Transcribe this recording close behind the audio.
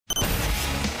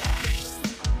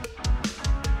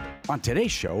On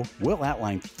today's show, we'll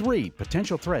outline 3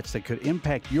 potential threats that could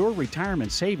impact your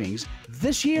retirement savings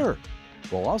this year.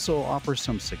 We'll also offer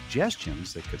some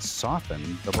suggestions that could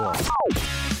soften the blow.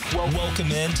 Well, welcome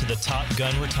into the Top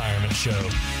Gun Retirement Show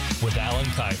with Alan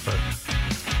Kifer.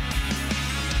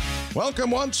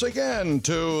 Welcome once again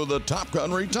to the Top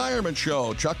Gun Retirement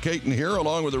Show. Chuck Caton here,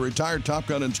 along with a retired Top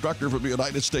Gun instructor from the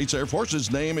United States Air Force. His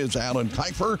name is Alan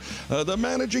Kifer, the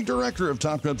Managing Director of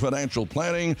Top Gun Financial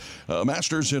Planning.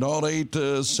 Masters in all 8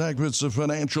 segments of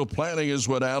financial planning is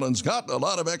what Alan's got. A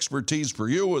lot of expertise for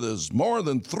you with his more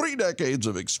than 3 decades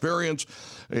of experience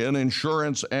in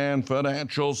insurance and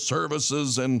financial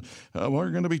services. And we're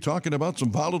going to be talking about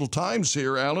some volatile times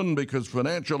here, Alan, because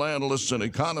financial analysts and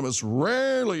economists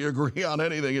rarely agree on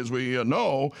anything, as we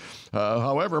know.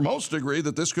 However, most agree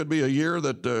that this could be a year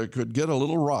that could get a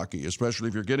little rocky, especially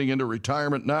if you're getting into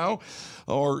retirement now,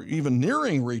 or even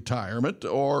nearing retirement,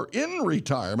 or in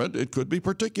retirement. It could be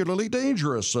particularly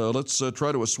dangerous. Let's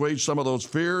try to assuage some of those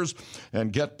fears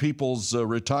and get people's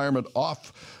retirement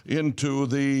off into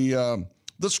the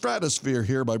stratosphere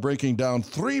here by breaking down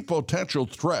 3 potential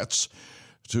threats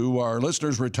to our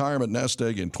listeners' retirement nest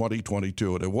egg in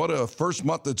 2022. And what a first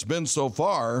month it's been so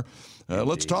far.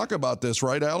 Let's talk about this,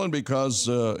 right, Alan? Because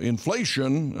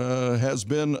inflation has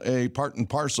been a part and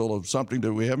parcel of something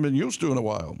that we haven't been used to in a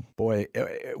while. Boy,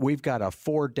 we've got a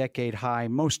 4-decade high.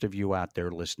 Most of you out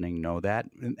there listening know that.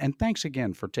 And thanks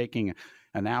again for taking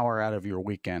an hour out of your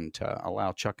weekend to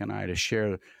allow Chuck and I to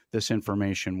share this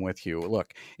information with you.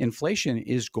 Look, inflation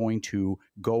is going to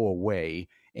go away.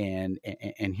 And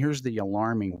here's the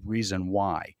alarming reason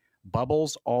why.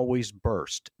 Bubbles always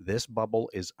burst. This bubble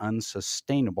is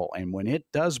unsustainable. And when it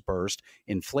does burst,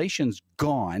 inflation's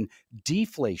gone,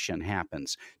 deflation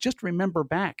happens. Just remember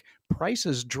back,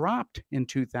 prices dropped in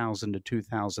 2000 to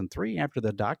 2003 after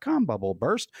the dot-com bubble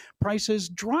burst. Prices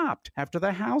dropped after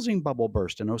the housing bubble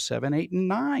burst in 07, 8, and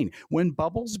 9. When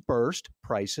bubbles burst,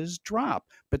 prices drop.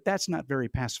 But that's not very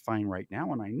pacifying right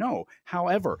now, and I know.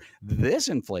 However, this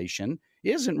inflation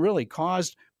isn't really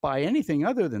caused by anything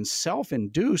other than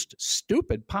self-induced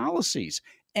stupid policies,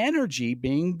 energy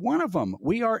being one of them.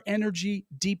 We are energy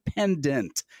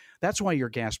dependent. That's why your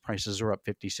gas prices are up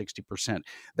 50, 60%.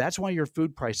 That's why your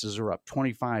food prices are up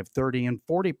 25, 30, and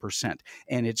 40%.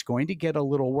 And it's going to get a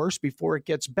little worse before it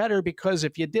gets better, because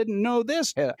if you didn't know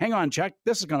this, hang on, Chuck,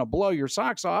 this is going to blow your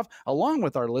socks off along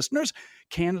with our listeners.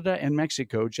 Canada and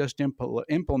Mexico just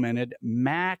implemented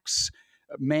max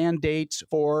mandates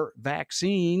for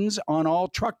vaccines on all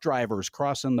truck drivers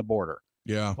crossing the border.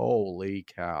 Yeah. Holy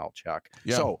cow, Chuck.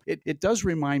 Yeah. So it does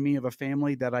remind me of a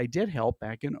family that I did help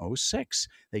back in 06.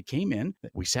 They came in,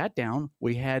 we sat down,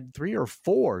 we had 3 or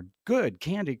 4 good,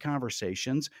 candid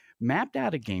conversations, mapped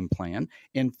out a game plan.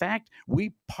 In fact,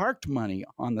 we parked money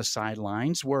on the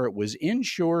sidelines where it was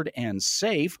insured and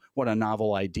safe. What a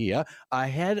novel idea.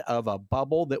 Ahead of a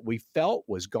bubble that we felt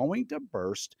was going to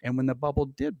burst. And when the bubble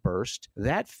did burst,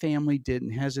 that family didn't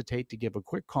hesitate to give a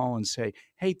quick call and say,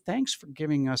 hey, thanks for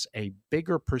giving us a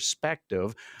bigger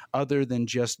perspective other than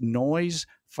just noise,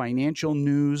 financial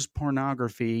news,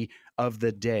 pornography of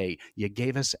the day. You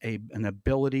gave us an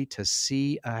ability to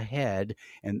see ahead,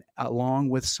 and along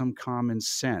with some common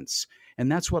sense. And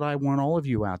that's what I want all of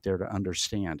you out there to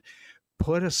understand.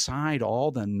 Put aside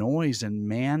all the noise and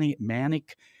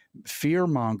manic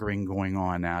fear-mongering going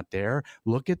on out there.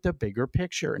 Look at the bigger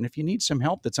picture. And if you need some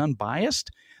help that's unbiased,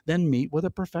 then meet with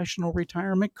a professional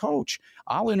retirement coach.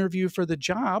 I'll interview for the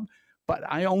job, but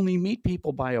I only meet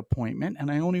people by appointment,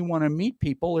 and I only want to meet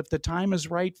people if the time is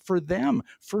right for them,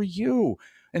 for you.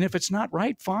 And if it's not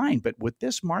right, fine. But with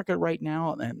this market right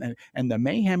now and the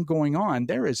mayhem going on,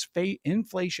 there is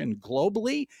inflation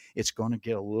globally. It's going to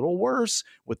get a little worse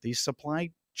with these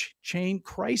supply chain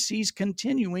crises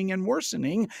continuing and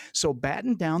worsening. So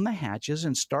batten down the hatches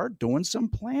and start doing some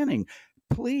planning.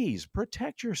 Please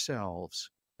protect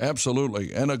yourselves.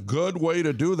 Absolutely. And a good way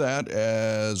to do that,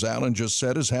 as Alan just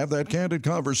said, is have that candid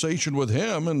conversation with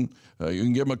him. And you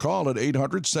can give him a call at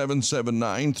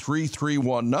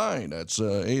 800-779-3319. That's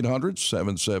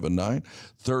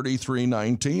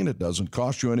 800-779-3319. It doesn't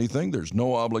cost you anything. There's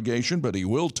no obligation, but he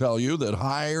will tell you that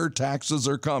higher taxes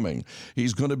are coming.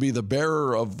 He's going to be the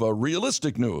bearer of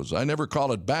realistic news. I never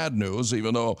call it bad news,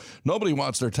 even though nobody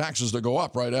wants their taxes to go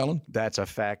up, right, Alan? That's a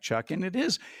fact, Chuck. And it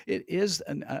is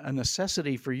a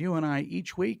necessity for you and I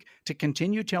each week to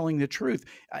continue telling the truth.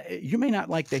 You may not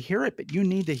like to hear it, but you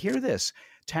need to hear this.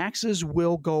 Taxes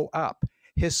will go up.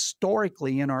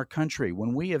 Historically in our country,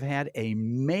 when we have had a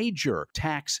major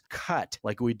tax cut,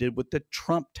 like we did with the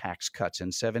Trump tax cuts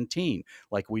in 17,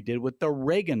 like we did with the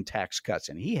Reagan tax cuts,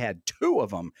 and he had 2 of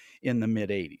them in the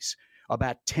mid-'80s.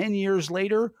 About 10 years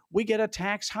later, we get a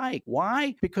tax hike.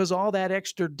 Why? Because all that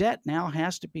extra debt now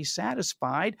has to be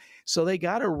satisfied. So they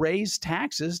got to raise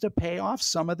taxes to pay off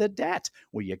some of the debt.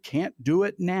 Well, you can't do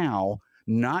it now.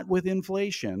 Not with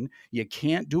inflation. You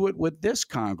can't do it with this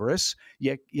Congress.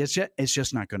 It's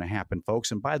just not going to happen,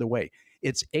 folks. And by the way,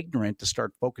 it's ignorant to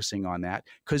start focusing on that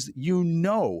because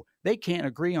they can't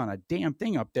agree on a damn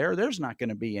thing up there. There's not going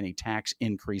to be any tax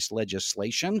increase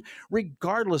legislation,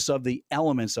 regardless of the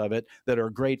elements of it that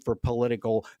are great for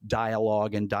political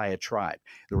dialogue and diatribe.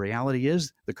 The reality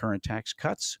is the current tax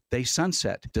cuts, they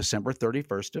sunset December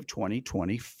 31st of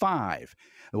 2025.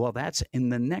 Well, that's in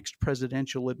the next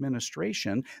presidential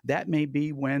administration. That may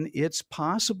be when it's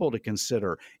possible to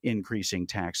consider increasing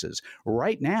taxes.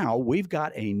 Right now, we've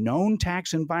got a known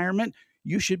tax environment.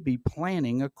 You should be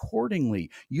planning accordingly,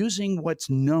 using what's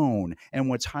known and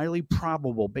what's highly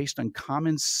probable based on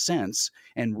common sense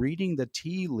and reading the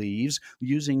tea leaves,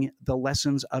 using the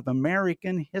lessons of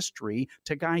American history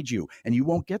to guide you. And you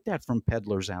won't get that from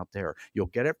peddlers out there. You'll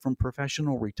get it from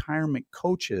professional retirement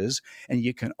coaches, and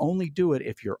you can only do it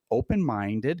if you're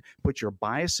open-minded, put your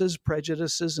biases,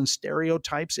 prejudices, and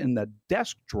stereotypes in the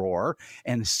desk drawer,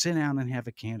 and sit down and have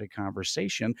a candid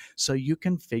conversation so you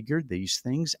can figure these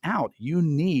things out. You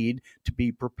need to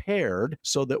be prepared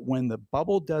so that when the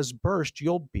bubble does burst,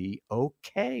 you'll be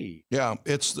okay. Yeah,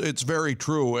 it's very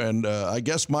true. And I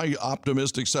guess my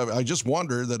optimistic side, I just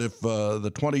wonder that if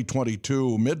the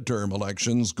 2022 midterm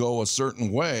elections go a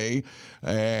certain way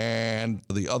and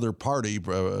the other party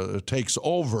takes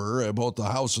over both the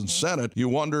House and Senate, you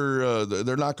wonder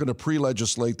they're not going to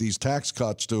pre-legislate these tax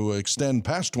cuts to extend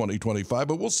past 2025,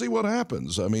 but we'll see what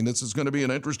happens. I mean, this is going to be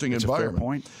an interesting environment. That's a fair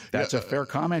point. That's a fair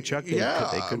comment, Chuck.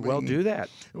 They could well do that.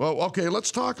 Well, okay,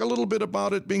 let's talk a little bit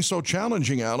about it being so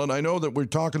challenging, Alan. I know that we're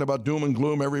talking about doom and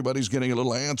gloom. Everybody's getting a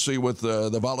little antsy with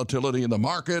the volatility in the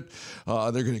market.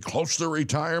 They're getting close to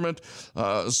retirement.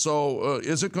 So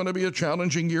is it going to be a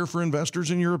challenging year for investors,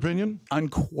 in your opinion?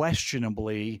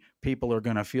 Unquestionably, people are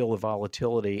going to feel the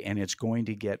volatility, and it's going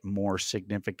to get more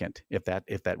significant if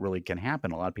that really can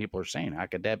happen. A lot of people are saying, how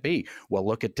could that be? Well,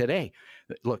 look at today.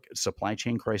 Look, supply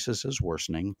chain crisis is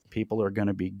worsening. People are going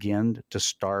to begin to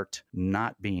start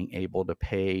not being able to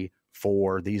pay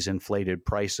for these inflated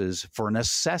prices for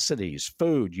necessities,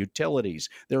 food, utilities,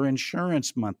 their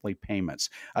insurance monthly payments.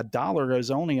 $1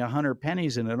 is only 100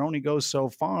 pennies, and it only goes so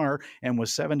far. And with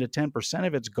 7 to 10%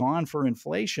 of it's gone for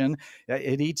inflation,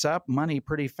 it eats up money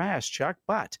pretty fast, Chuck.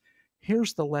 But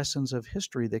here's the lessons of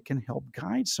history that can help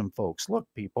guide some folks. Look,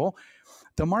 people,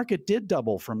 the market did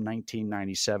double from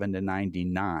 1997 to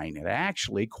 99. It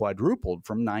actually quadrupled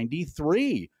from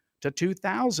 93 to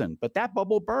 2000, but that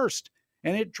bubble burst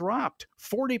and it dropped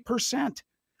 40%.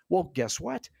 Well, guess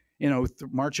what?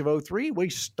 March of 03,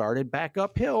 we started back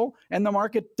uphill and the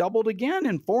market doubled again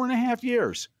in 4.5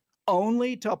 years,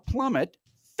 only to plummet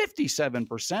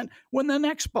 57% when the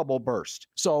next bubble burst.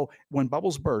 So when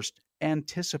bubbles burst,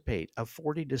 anticipate a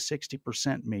 40 to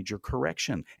 60% major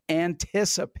correction.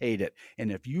 Anticipate it.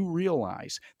 And if you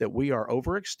realize that we are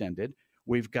overextended,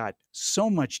 we've got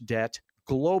so much debt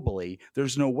globally,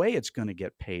 there's no way it's going to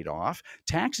get paid off.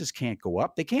 Taxes can't go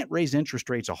up. They can't raise interest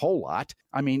rates a whole lot.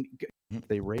 I mean, if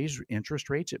they raise interest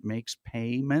rates, it makes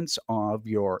payments of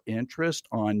your interest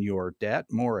on your debt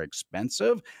more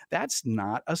expensive. That's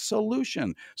not a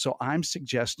solution. So I'm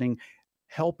suggesting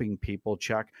helping people,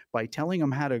 Chuck, by telling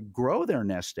them how to grow their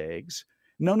nest eggs.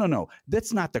 No.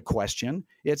 That's not the question.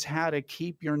 It's how to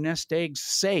keep your nest eggs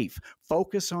safe.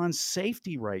 Focus on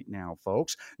safety right now,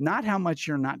 folks, not how much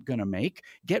you're not going to make.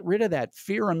 Get rid of that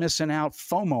fear of missing out,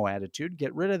 FOMO attitude.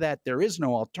 Get rid of that there is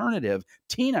no alternative,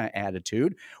 Tina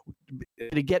attitude.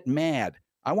 To get mad.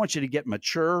 I want you to get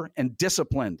mature and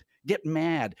disciplined. Get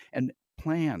mad and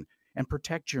plan and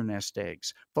protect your nest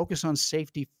eggs. Focus on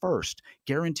safety first.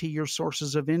 Guarantee your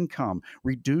sources of income.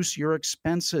 Reduce your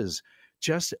expenses.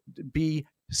 Just be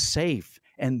safe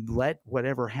and let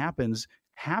whatever happens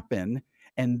happen,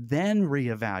 and then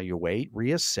reevaluate,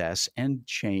 reassess, and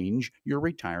change your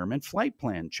retirement flight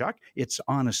plan, Chuck. It's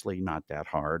honestly not that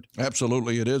hard.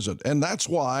 Absolutely, it isn't. And that's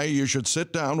why you should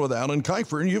sit down with Alan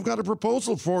Kifer, and you've got a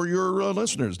proposal for your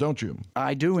listeners, don't you?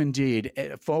 I do indeed.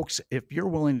 Folks, if you're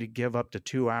willing to give up to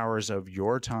 2 hours of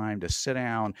your time to sit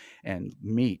down and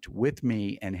meet with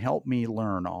me and help me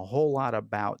learn a whole lot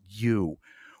about you,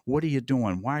 what are you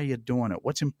doing? Why are you doing it?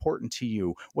 What's important to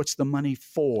you? What's the money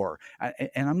for?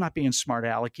 And I'm not being smart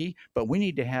alecky, but we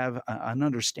need to have an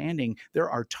understanding. There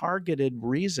are targeted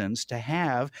reasons to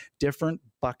have different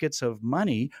buckets of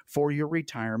money for your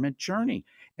retirement journey.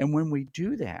 And when we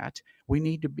do that, We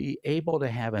need to be able to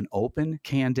have an open,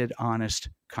 candid, honest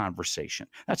conversation.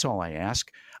 That's all I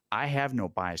ask. I have no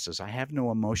biases. I have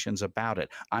no emotions about it.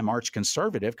 I'm arch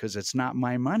conservative because it's not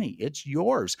my money. It's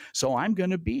yours. So I'm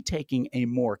going to be taking a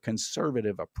more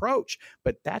conservative approach,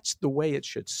 but that's the way it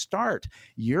should start.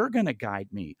 You're going to guide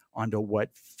me onto what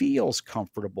feels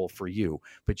comfortable for you,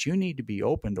 but you need to be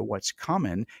open to what's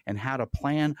coming and how to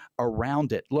plan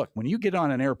around it. Look, when you get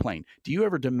on an airplane, do you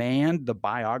ever demand the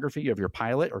biography of your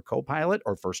pilot or co-pilot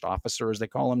or first officer, as they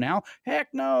call them now? Heck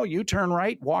no. You turn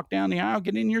right, walk down the aisle,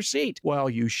 get in your seat. Well,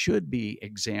 you should be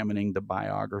examining the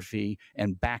biography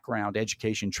and background,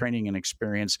 education, training, and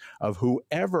experience of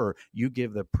whoever you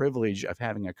give the privilege of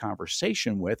having a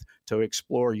conversation with to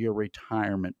explore your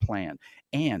retirement plan.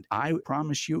 And I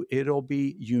promise you, it'll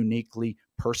be uniquely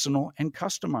personal and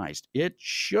customized. It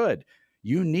should.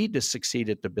 You need to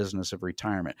succeed at the business of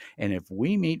retirement. And if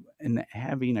we meet in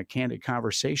having a candid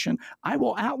conversation, I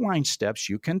will outline steps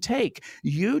you can take.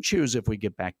 You choose if we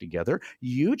get back together.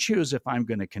 You choose if I'm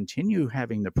going to continue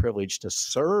having the privilege to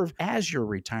serve as your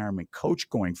retirement coach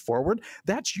going forward.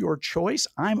 That's your choice.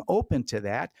 I'm open to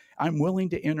that. I'm willing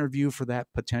to interview for that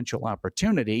potential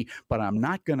opportunity, but I'm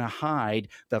not going to hide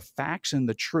the facts and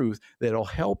the truth that'll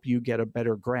help you get a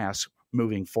better grasp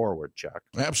moving forward, Chuck.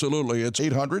 Absolutely. It's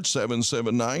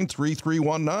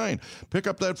 800-779-3319. Pick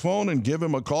up that phone and give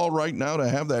him a call right now to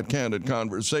have that candid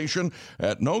conversation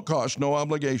at no cost, no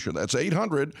obligation. That's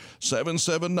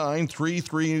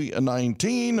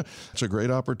 800-779-3319. It's a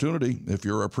great opportunity. If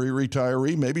you're a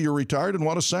pre-retiree, maybe you're retired and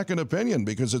want a second opinion,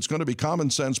 because it's going to be common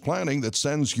sense planning that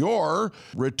sends your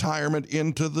retirement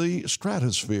into the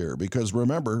stratosphere. Because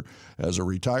remember, as a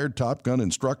retired Top Gun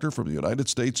instructor from the United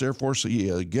States Air Force, he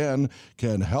again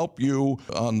can help you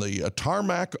on the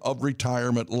tarmac of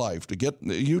retirement life to get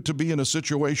you to be in a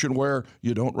situation where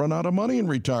you don't run out of money in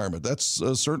retirement. That's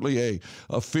certainly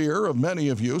a fear of many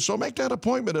of you. So make that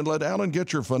appointment and let Alan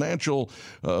get your financial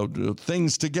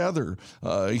things together.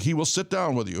 He will sit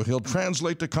down with you. He'll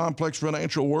translate the complex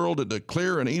financial world into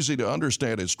clear and easy to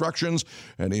understand instructions,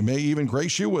 and he may even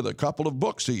grace you with a couple of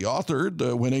books he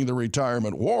authored, Winning the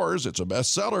Retirement Wars. It's a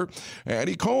bestseller, and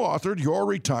he co-authored Your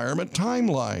Retirement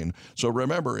Timeline. So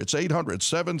remember, it's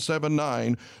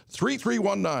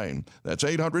 800-779-3319. That's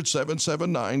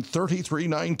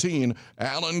 800-779-3319.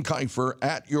 Alan Kifer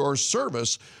at your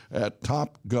service at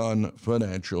Top Gun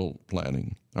Financial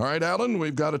Planning. All right, Alan,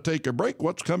 we've got to take a break.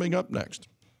 What's coming up next?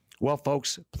 Well,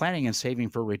 folks, planning and saving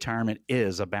for retirement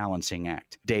is a balancing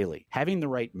act daily. Having the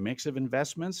right mix of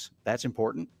investments, that's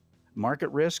important. Market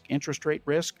risk, interest rate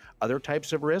risk, other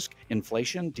types of risk,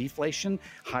 inflation, deflation,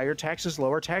 higher taxes,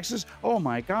 lower taxes. Oh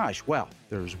my gosh. Well,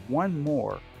 there's one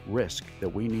more risk that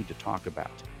we need to talk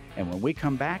about. And when we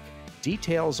come back,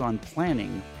 details on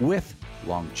planning with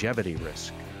longevity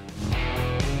risk.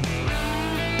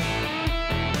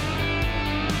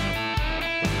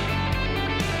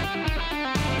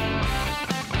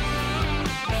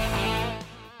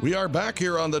 We are back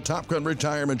here on the Top Gun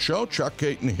Retirement Show. Chuck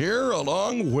Caton here,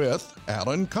 along with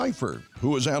Alan Kifer.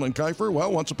 Who is Alan Kifer?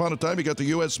 Well, once upon a time, he got the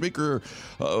U.S. Speaker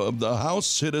of the House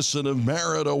Citizen of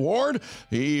Merit Award.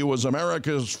 He was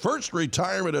America's first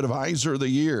retirement advisor of the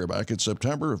year back in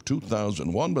September of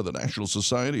 2001 by the National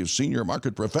Society of Senior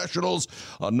Market Professionals.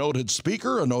 A noted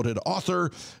speaker, a noted author,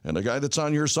 and a guy that's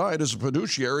on your side as a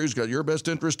fiduciary who's got your best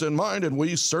interest in mind. And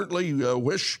we certainly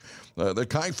wish the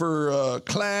Kifer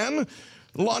clan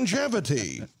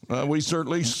longevity. We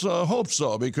certainly hope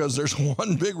so, because there's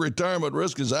one big retirement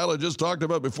risk, as Alan just talked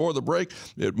about before the break.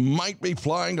 It might be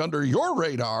flying under your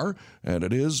radar, and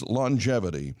it is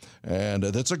longevity. And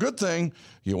that's a good thing.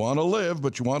 You want to live,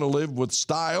 but you want to live with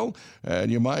style,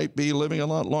 and you might be living a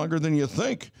lot longer than you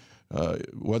think.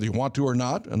 Whether you want to or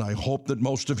not, and I hope that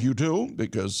most of you do,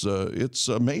 because it's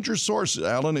a major source,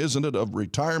 Alan, isn't it, of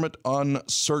retirement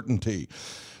uncertainty.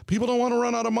 People don't want to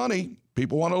run out of money.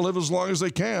 People want to live as long as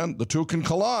they can. The two can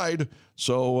collide.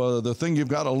 So the thing you've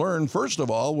got to learn, first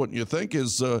of all, what you think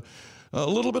is a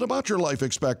little bit about your life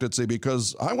expectancy,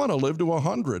 because I want to live to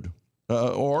 100.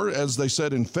 Or, as they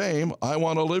said in Fame, I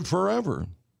want to live forever.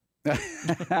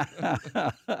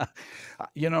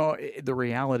 You know, the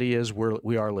reality is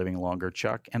we are living longer,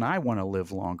 Chuck, and I want to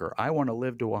live longer. I want to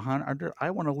live to 100.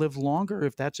 I want to live longer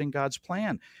if that's in God's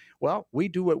plan. Well, we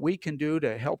do what we can do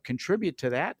to help contribute to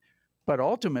that, but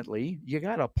ultimately, you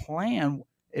got to plan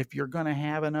if you're going to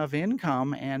have enough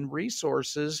income and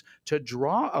resources to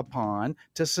draw upon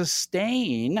to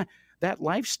sustain that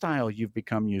lifestyle you've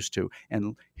become used to.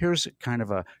 And here's kind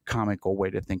of a comical way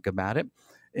to think about it.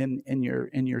 In your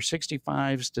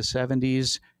 65s to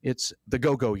 70s, it's the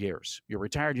go-go years. You're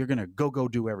retired, you're going to go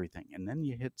do everything. And then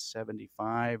you hit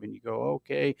 75 and you go,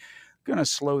 okay, going to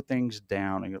slow things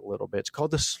down a little bit. It's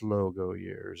called the slow go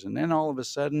years. And then all of a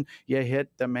sudden you hit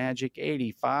the magic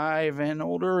 85 and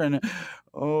older and,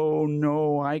 oh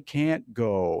no, I can't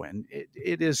go. And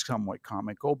it is somewhat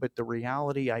comical, but the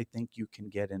reality I think you can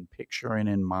get in picture and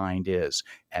in mind is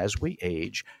as we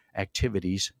age,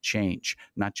 activities change,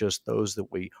 not just those that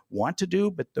we want to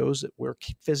do, but those that we're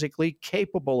physically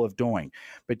capable of doing.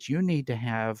 But you need to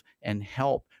have and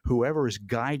help whoever is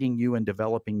guiding you in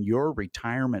developing your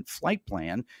retirement flight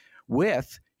plan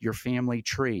with your family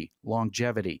tree,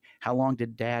 longevity. How long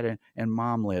did dad and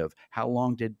mom live? How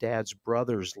long did dad's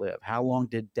brothers live? How long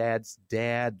did dad's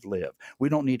dad live? We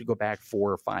don't need to go back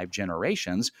 4 or 5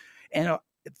 generations. And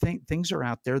things are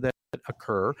out there that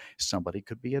occur. Somebody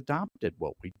could be adopted.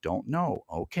 Well, we don't know.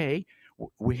 Okay.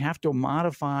 We have to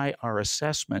modify our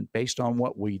assessment based on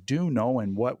what we do know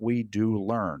and what we do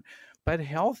learn. But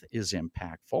health is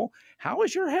impactful. How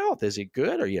is your health? Is it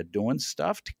good? Are you doing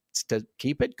stuff to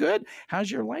keep it good?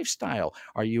 How's your lifestyle?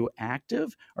 Are you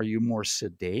active? Are you more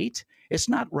sedate? It's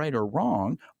not right or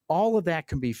wrong. All of that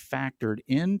can be factored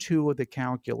into the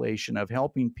calculation of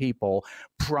helping people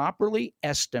properly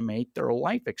estimate their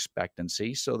life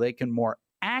expectancy so they can more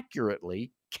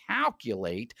accurately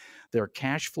calculate their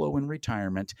cash flow in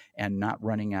retirement and not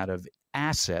running out of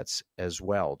assets as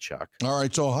well, Chuck. All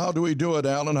right, so how do we do it,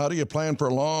 Alan? How do you plan for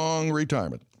long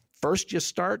retirement? First, you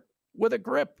start with a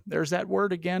GRIP. There's that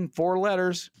word again, 4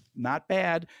 letters, not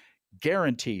bad.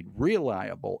 Guaranteed,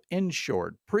 reliable,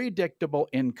 insured, predictable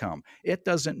income. It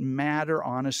doesn't matter,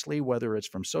 honestly, whether it's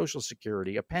from Social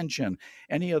Security, a pension,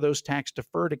 any of those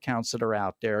tax-deferred accounts that are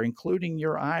out there, including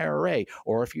your IRA,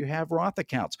 or if you have Roth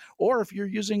accounts, or if you're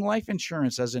using life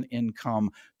insurance as an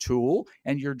income tool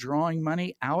and you're drawing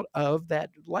money out of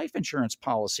that life insurance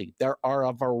policy. There are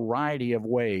a variety of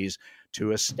ways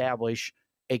to establish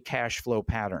a cash flow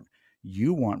pattern.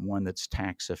 You want one that's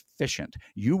tax efficient.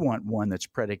 You want one that's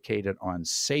predicated on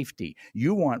safety.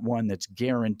 You want one that's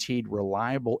guaranteed,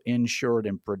 reliable, insured,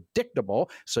 and predictable,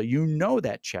 so you know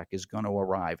that check is going to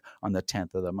arrive on the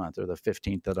 10th of the month or the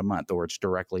 15th of the month, or it's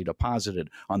directly deposited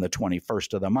on the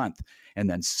 21st of the month. And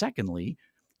then secondly,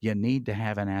 you need to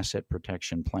have an asset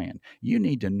protection plan. You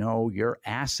need to know your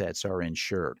assets are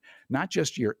insured. Not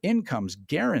just your income's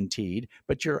guaranteed,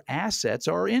 but your assets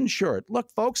are insured. Look,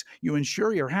 folks, you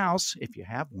insure your house if you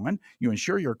have one. You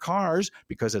insure your cars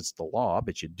because it's the law,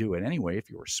 but you do it anyway if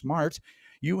you were smart.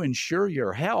 You insure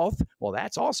your health. Well,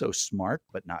 that's also smart,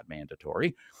 but not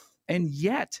mandatory. And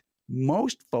yet,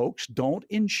 most folks don't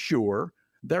insure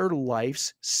their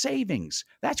life's savings.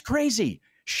 That's crazy.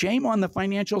 Shame on the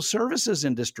financial services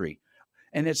industry.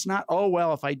 And it's not, oh,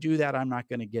 well, if I do that, I'm not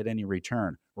going to get any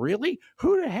return. Really?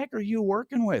 Who the heck are you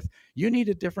working with? You need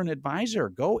a different advisor.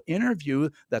 Go interview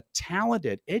the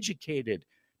talented, educated,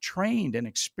 trained, and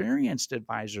experienced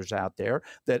advisors out there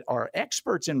that are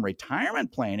experts in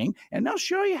retirement planning, and they'll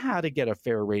show you how to get a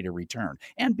fair rate of return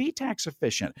and be tax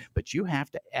efficient. But you have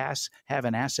to have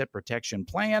an asset protection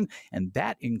plan, and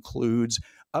that includes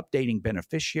updating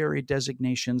beneficiary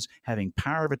designations, having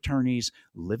power of attorneys,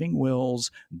 living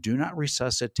wills, do not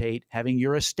resuscitate, having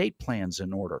your estate plans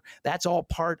in order. That's all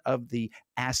part of the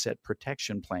asset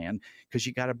protection plan because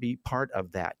you got to be part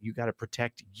of that. You got to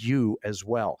protect you as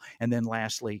well. And then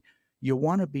lastly, you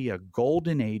want to be a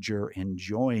golden ager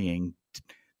enjoying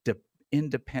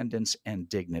independence and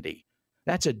dignity.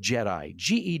 That's a Jedi,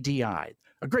 G-E-D-I.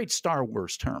 A great Star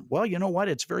Wars term. Well, you know what?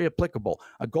 It's very applicable.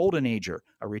 A golden ager,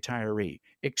 a retiree,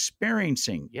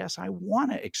 experiencing. Yes, I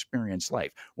want to experience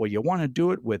life. Well, you want to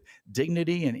do it with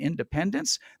dignity and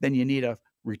independence, then you need a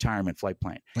retirement flight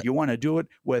plan. You want to do it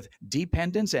with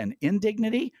dependence and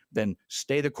indignity, then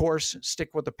stay the course, stick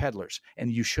with the peddlers.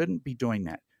 And you shouldn't be doing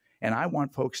that. And I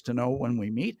want folks to know when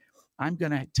we meet, I'm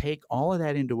going to take all of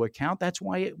that into account. That's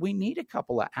why we need a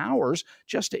couple of hours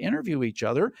just to interview each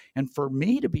other and for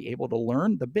me to be able to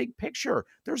learn the big picture.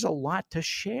 There's a lot to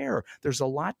share. There's a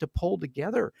lot to pull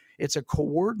together. It's a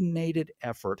coordinated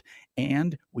effort,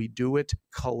 and we do it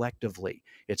collectively.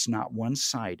 It's not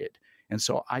one-sided. And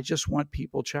so I just want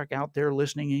people, Chuck, out there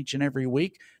listening each and every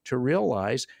week to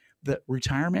realize that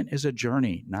retirement is a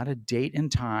journey, not a date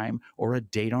and time or a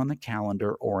date on the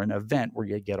calendar or an event where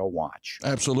you get a watch.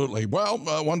 Absolutely. Well,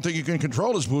 one thing you can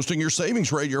control is boosting your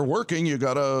savings rate. You're working. You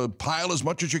got to pile as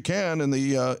much as you can in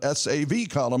the SAV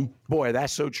column. Boy,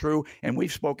 that's so true. And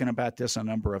we've spoken about this a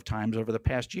number of times over the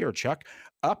past year, Chuck.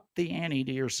 Up the ante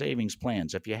to your savings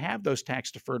plans. If you have those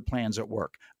tax-deferred plans at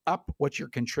work, up what you're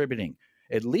contributing.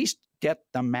 At least get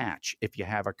the match. If you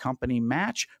have a company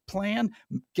match plan,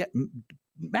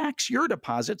 max your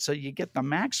deposit so you get the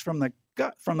max from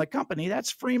the company.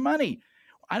 That's free money.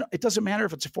 It doesn't matter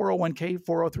if it's a 401k,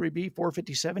 403b,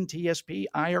 457, TSP,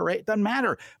 IRA. It doesn't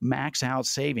matter. Max out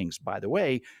savings. By the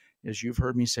way, as you've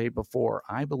heard me say before,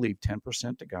 I believe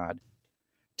 10% to God,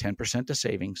 10% to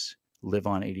savings, live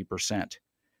on 80%.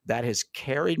 That has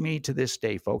carried me to this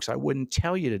day, folks. I wouldn't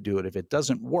tell you to do it if it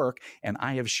doesn't work. And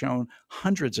I have shown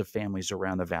hundreds of families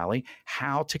around the valley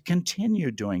how to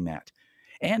continue doing that.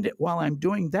 And while I'm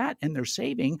doing that and they're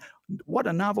saving, what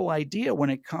a novel idea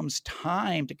when it comes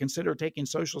time to consider taking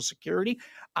Social Security.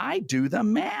 I do the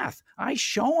math. I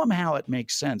show them how it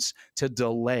makes sense to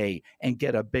delay and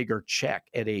get a bigger check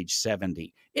at age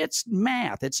 70. It's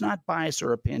math. It's not bias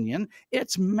or opinion.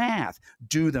 It's math.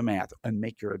 Do the math and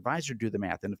make your advisor do the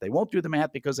math. And if they won't do the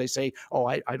math because they say, oh,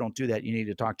 I don't do that, you need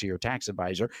to talk to your tax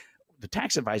advisor. The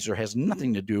tax advisor has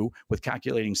nothing to do with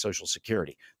calculating Social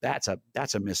Security. That's a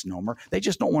misnomer. They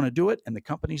just don't want to do it, and the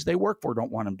companies they work for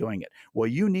don't want them doing it. Well,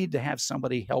 you need to have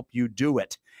somebody help you do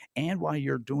it. And while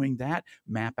you're doing that,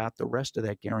 map out the rest of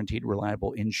that guaranteed,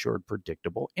 reliable, insured,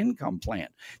 predictable income plan.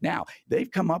 Now, they've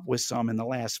come up with some in the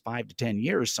last 5 to 10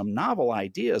 years, some novel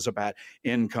ideas about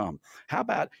income. How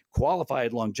about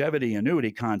qualified longevity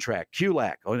annuity contract,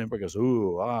 QLAC? Oh, and everybody goes,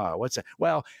 what's that?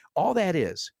 Well, all that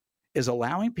is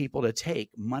allowing people to take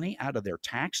money out of their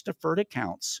tax-deferred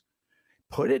accounts,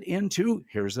 put it into,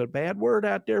 here's a bad word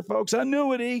out there, folks,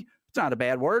 annuity. It's not a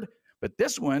bad word, but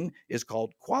this one is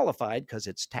called qualified because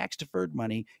it's tax-deferred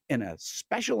money in a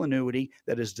special annuity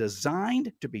that is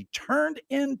designed to be turned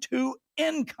into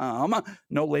income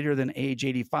no later than age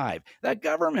 85. The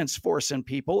government's forcing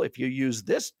people, if you use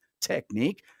this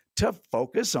technique, to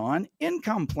focus on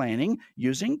income planning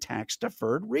using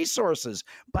tax-deferred resources.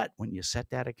 But when you set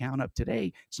that account up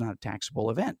today, it's not a taxable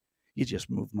event. You just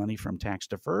move money from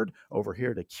tax-deferred over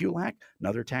here to QLAC,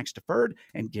 another tax-deferred,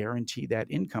 and guarantee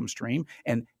that income stream.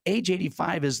 And age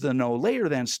 85 is the no later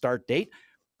than start date.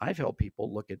 I've helped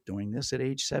people look at doing this at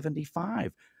age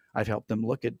 75. I've helped them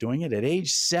look at doing it at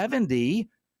age 70.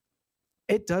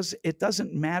 It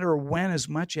doesn't matter when as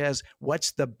much as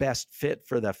what's the best fit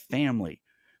for the family.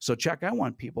 So, Chuck, I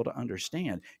want people to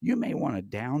understand you may want to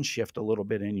downshift a little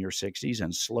bit in your 60s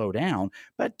and slow down,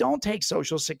 but don't take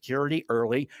Social Security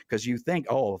early because you think,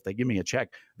 oh, if they give me a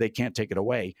check, they can't take it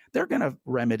away. They're going to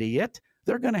remedy it.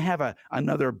 They're going to have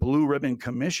another blue ribbon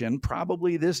commission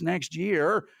probably this next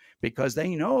year because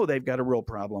they know they've got a real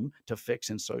problem to fix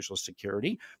in Social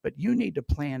Security. But you need to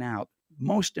plan out,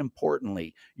 most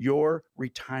importantly, your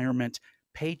retirement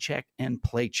paycheck and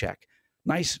playcheck.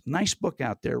 Nice book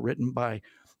out there written by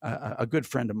a good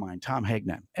friend of mine, Tom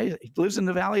Hagner. He lives in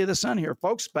the Valley of the Sun here,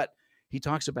 folks, but he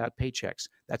talks about paychecks.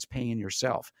 That's paying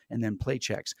yourself. And then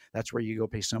playchecks. That's where you go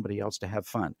pay somebody else to have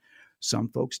fun. Some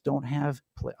folks don't have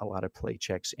a lot of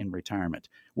playchecks in retirement.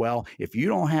 Well, if you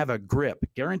don't have a GRIP,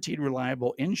 guaranteed,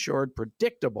 reliable, insured,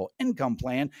 predictable income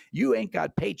plan, you ain't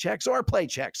got paychecks or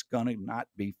playchecks. Gonna not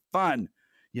be fun.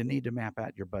 You need to map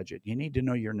out your budget. You need to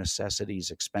know your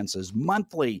necessities, expenses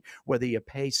monthly, whether you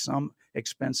pay some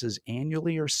expenses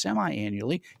annually or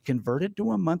semi-annually, convert it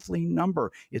to a monthly number.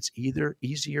 It's either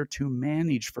easier to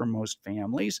manage for most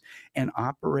families and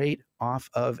operate off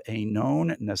of a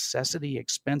known necessity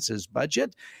expenses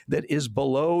budget that is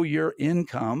below your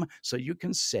income so you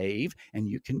can save and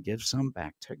you can give some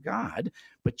back to God,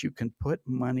 but you can put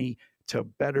money to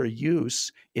better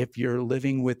use if you're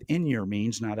living within your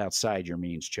means, not outside your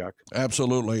means, Chuck.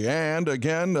 Absolutely. And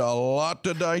again, a lot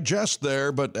to digest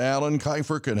there, but Alan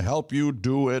Kifer can help you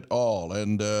do it all.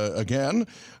 And again,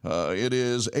 it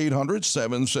is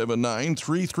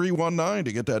 800-779-3319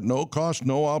 to get that no-cost,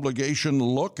 no-obligation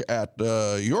look at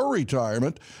your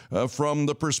retirement from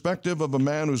the perspective of a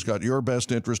man who's got your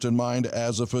best interest in mind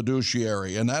as a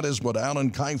fiduciary. And that is what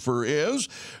Alan Kifer is.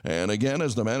 And again,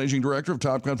 as the managing director of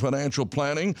Top Gun Financial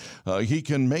Planning, he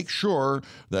can make sure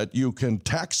that you can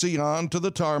taxi on to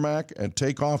the tarmac and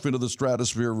take off into the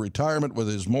stratosphere of retirement with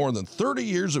his more than 30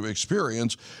 years of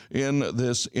experience in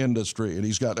this industry. And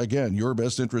he's got, again, your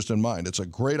best interest in mind. It's a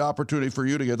great opportunity for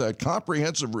you to get that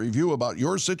comprehensive review about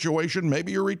your situation.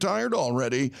 Maybe you're retired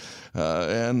already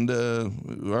and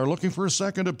are looking for a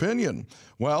second opinion.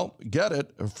 Well, get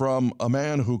it from a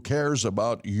man who cares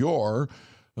about your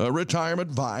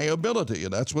retirement viability.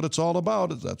 And that's what it's all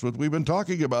about. That's what we've been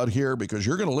talking about here because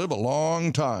you're going to live a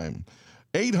long time.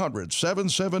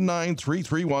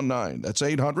 800-779-3319. That's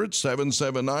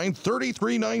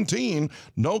 800-779-3319.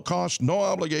 No cost, no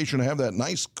obligation to have that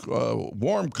nice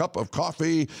warm cup of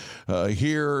coffee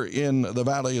here in the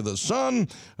Valley of the Sun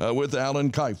with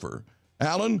Alan Kifer.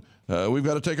 Alan, we've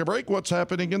got to take a break. What's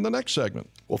happening in the next segment?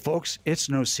 Well, folks, it's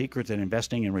no secret that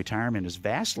investing in retirement is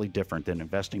vastly different than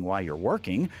investing while you're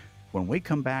working. When we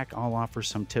come back, I'll offer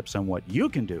some tips on what you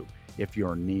can do if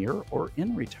you're near or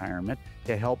in retirement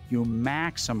to help you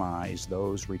maximize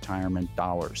those retirement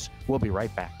dollars. We'll be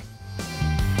right back.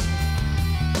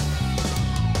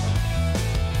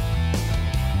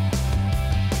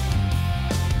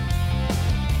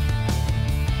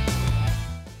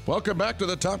 Welcome back to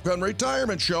the Top Gun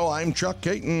Retirement Show. I'm Chuck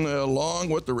Caton, along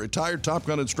with the retired Top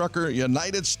Gun instructor,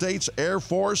 United States Air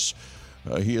Force.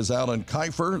 He is Alan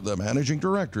Kifer, the managing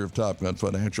director of Top Gun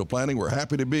Financial Planning. We're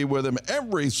happy to be with him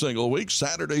every single week,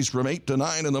 Saturdays from 8 to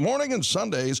 9 in the morning and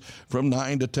Sundays from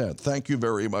 9 to 10. Thank you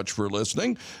very much for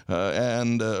listening.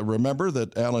 And remember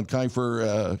that Alan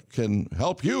Kifer can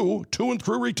help you to and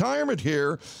through retirement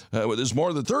here with his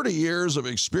more than 30 years of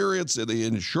experience in the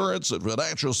insurance and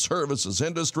financial services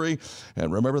industry.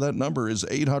 And remember, that number is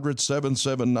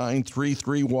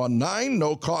 800-779-3319.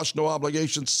 No cost, no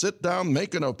obligation. Sit down,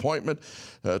 make an appointment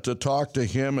to talk to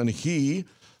him, and he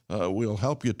will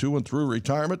help you to and through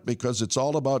retirement, because it's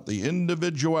all about the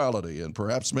individuality. And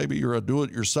perhaps maybe you're a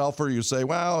do-it-yourselfer. You say,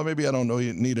 well, maybe I don't know,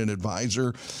 you need an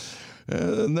advisor.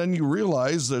 And then you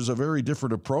realize there's a very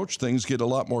different approach. Things get a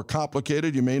lot more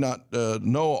complicated. You may not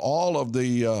know all of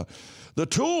the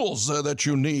tools that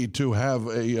you need to have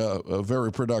a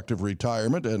very productive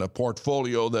retirement and a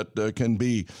portfolio that can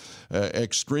be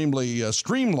extremely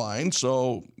streamlined.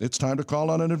 So it's time to call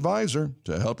on an advisor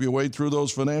to help you wade through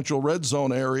those financial red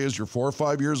zone areas. You're 4 or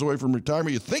 5 years away from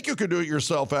retirement. You think you could do it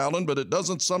yourself, Alan, but it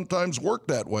doesn't sometimes work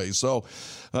that way. So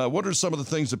what are some of the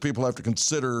things that people have to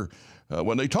consider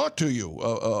when they talk to you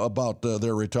about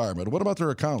their retirement? What about their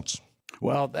accounts?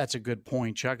 Well, that's a good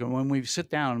point, Chuck. And when we sit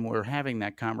down and we're having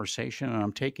that conversation and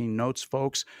I'm taking notes,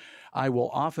 folks, I will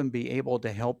often be able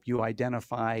to help you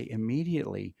identify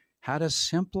immediately how to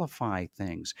simplify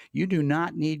things. You do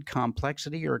not need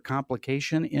complexity or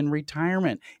complication in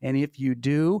retirement. And if you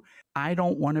do, I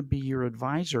don't want to be your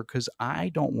advisor, because I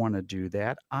don't want to do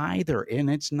that either.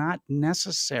 And it's not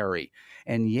necessary.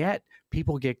 And yet,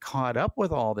 people get caught up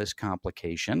with all this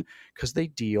complication because they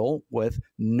deal with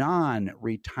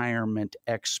non-retirement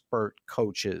expert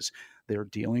coaches. They're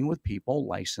dealing with people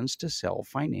licensed to sell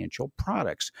financial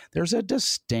products. There's a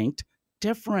distinct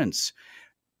difference.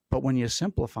 But when you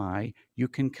simplify, you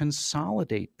can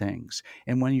consolidate things.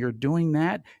 And when you're doing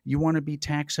that, you want to be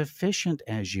tax efficient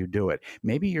as you do it.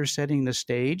 Maybe you're setting the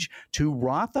stage to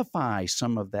Rothify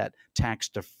some of that tax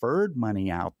deferred money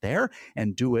out there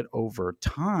and do it over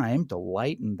time to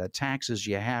lighten the taxes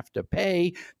you have to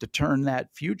pay to turn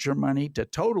that future money to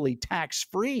totally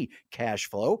tax-free cash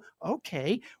flow.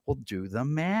 Okay, well, do the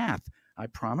math. I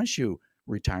promise you,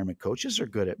 retirement coaches are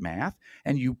good at math,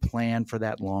 and you plan for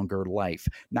that longer life.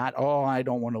 Not, oh, I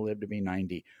don't want to live to be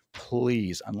 90.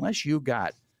 Please, unless you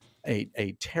got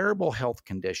a terrible health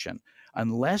condition,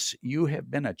 unless you have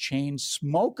been a chain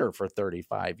smoker for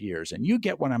 35 years, and you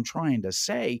get what I'm trying to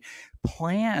say,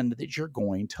 plan that you're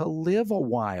going to live a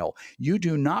while. You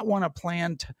do not want to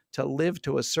plan to live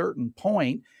to a certain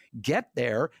point, get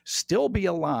there, still be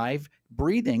alive,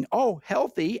 breathing,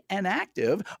 healthy and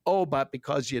active. But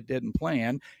because you didn't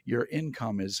plan, your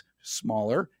income is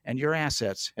smaller and your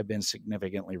assets have been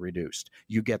significantly reduced.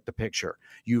 You get the picture.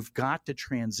 You've got to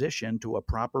transition to a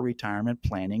proper retirement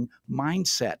planning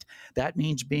mindset. That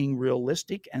means being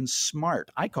realistic and smart.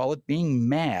 I call it being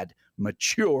mad,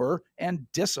 mature, and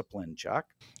disciplined, Chuck.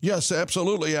 Yes,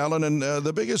 absolutely, Alan. And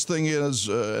the biggest thing is,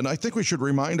 and I think we should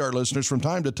remind our listeners from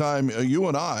time to time, you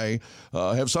and I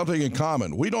have something in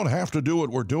common. We don't have to do what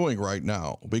we're doing right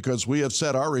now because we have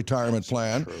set our retirement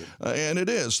plan, and it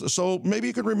is. So maybe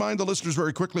you could remind the listeners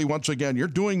very quickly, once again, you're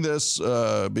doing this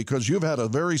because you've had a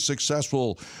very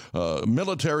successful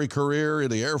military career in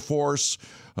the Air Force.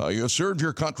 You have served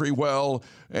your country well,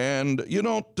 and you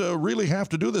don't really have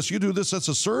to do this. You do this as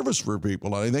a service for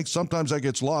people. And I think sometimes that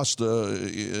gets lost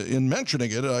in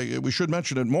mentioning it. We should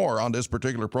mention it more on this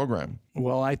particular program.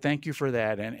 Well, I thank you for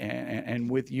that. And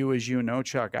with you, as you know,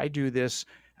 Chuck, I do this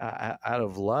out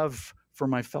of love for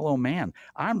my fellow man.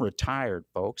 I'm retired,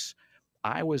 folks.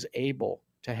 I was able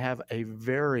to have a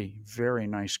very, very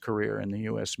nice career in the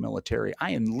U.S. military.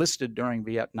 I enlisted during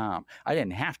Vietnam. I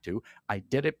didn't have to. I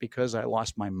did it because I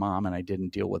lost my mom and I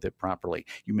didn't deal with it properly.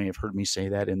 You may have heard me say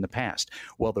that in the past.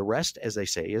 Well, the rest, as they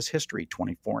say, is history.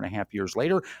 24 and a half years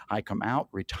later, I come out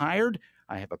retired.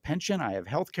 I have a pension. I have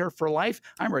health care for life.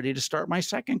 I'm ready to start my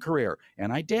second career.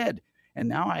 And I did. And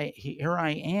now here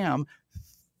I am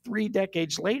 3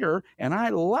 decades later, and I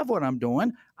love what I'm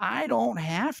doing. I don't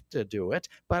have to do it,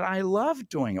 but I love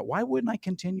doing it. Why wouldn't I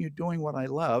continue doing what I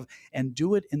love and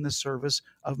do it in the service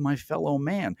of my fellow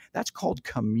man? That's called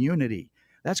community.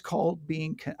 That's called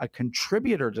being a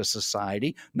contributor to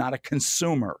society, not a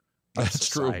consumer. of That's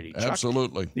society. true. Chuck,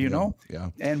 Absolutely. you know? Yeah.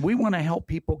 And we want to help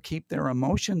people keep their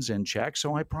emotions in check.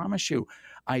 So I promise you,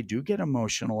 I do get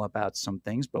emotional about some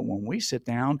things, but when we sit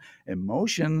down,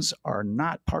 emotions are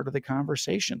not part of the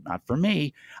conversation. Not for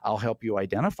me. I'll help you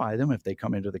identify them if they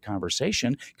come into the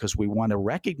conversation, because we want to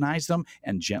recognize them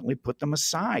and gently put them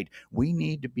aside. We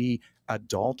need to be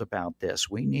adult about this.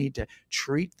 We need to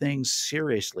treat things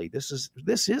seriously. This is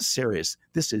serious.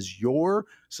 This is your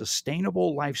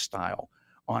sustainable lifestyle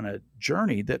on a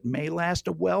journey that may last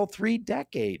 3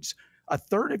 decades. A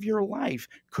third of your life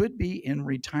could be in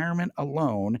retirement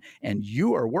alone, and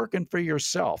you are working for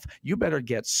yourself. You better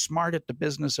get smart at the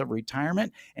business of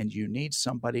retirement, and you need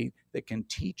somebody that can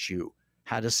teach you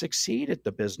how to succeed at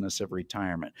the business of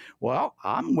retirement. Well,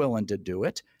 I'm willing to do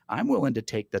it. I'm willing to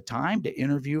take the time to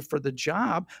interview for the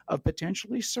job of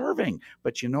potentially serving.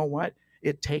 But you know what?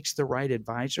 It takes the right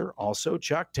advisor. Also,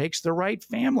 Chuck, takes the right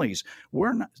families.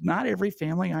 We're not every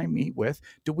family I meet with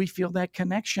do we feel that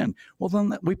connection. Well,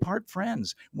 then we part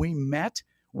friends. We met,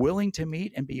 willing to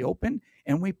meet and be open,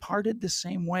 and we parted the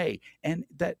same way. And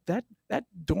that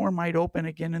door might open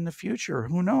again in the future.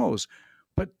 Who knows?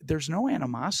 But there's no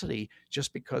animosity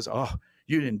just because,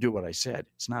 you didn't do what I said.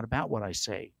 It's not about what I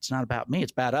say. It's not about me.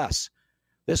 It's about us.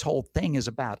 This whole thing is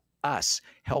about us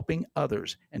helping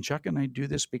others. And Chuck and I do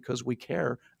this because we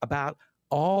care about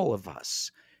all of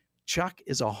us. Chuck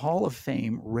is a Hall of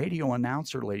Fame radio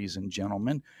announcer, ladies and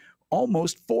gentlemen,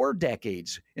 almost 4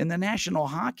 decades in the National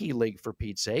Hockey League, for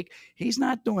Pete's sake. He's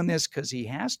not doing this because he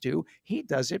has to. He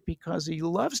does it because he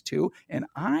loves to. And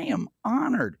I am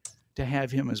honored to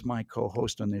have him as my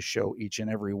co-host on this show each and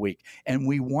every week. And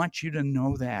we want you to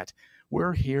know that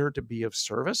we're here to be of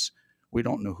service. We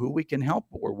don't know who we can help,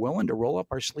 but we're willing to roll up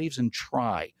our sleeves and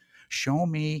try. Show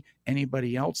me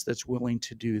anybody else that's willing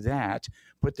to do that,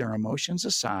 put their emotions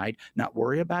aside, not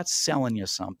worry about selling you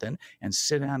something, and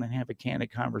sit down and have a candid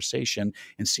conversation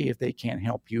and see if they can't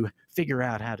help you figure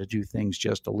out how to do things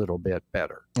just a little bit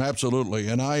better. Absolutely.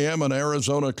 And I am an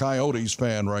Arizona Coyotes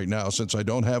fan right now. Since I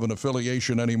don't have an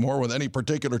affiliation anymore with any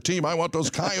particular team, I want those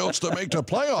Coyotes to make the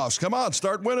playoffs. Come on,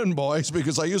 start winning, boys,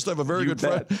 because I used to have a very good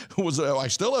friend who was, I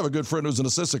still have a good friend who's an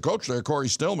assistant coach there, Corey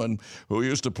Stillman, who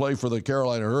used to play for the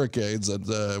Carolina Hurricanes and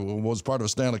was part of a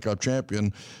Stanley Cup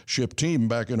championship team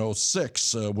back in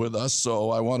 2006 with us. So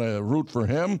I want to root for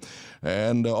him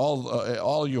and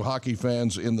all you hockey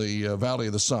fans in the Valley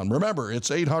of the Sun. Remember, it's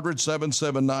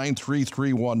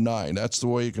 800-779-3319. That's the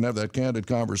way you can have that candid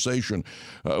conversation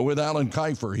with Alan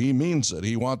Keifer. He means it.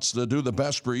 He wants to do the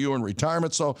best for you in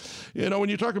retirement. So, when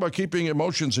you talk about keeping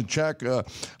emotions in check,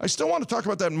 I still want to talk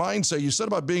about that mindset. You said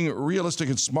about being realistic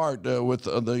and smart with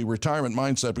the retirement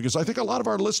mindset, because I think a lot of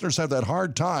our listeners have that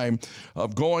hard time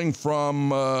of going from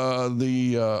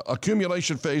the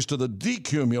accumulation phase to the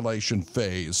decumulation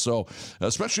phase. So,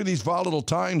 especially these volatile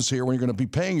times here when you're going to be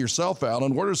paying yourself out,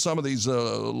 and what are some of these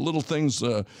little things,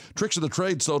 tricks of the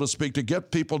trade, so to speak, to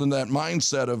get people in that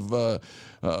mindset of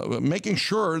making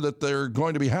sure that they're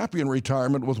going to be happy in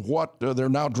retirement with what they're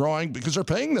now drawing, because they're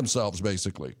paying themselves,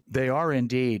 basically. They are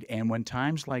indeed. And when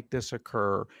times like this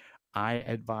occur, I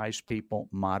advise people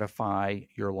modify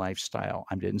your lifestyle.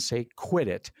 I didn't say quit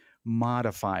it.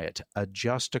 Modify it,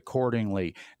 adjust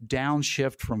accordingly,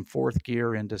 downshift from 4th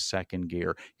gear into 2nd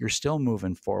gear. You're still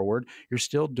moving forward. You're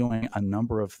still doing a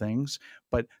number of things,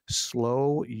 but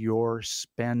slow your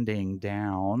spending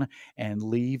down and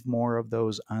leave more of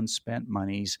those unspent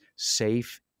monies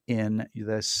safe in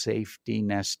the safety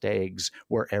nest eggs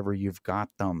wherever you've got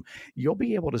them. You'll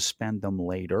be able to spend them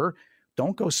later.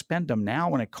 Don't go spend them now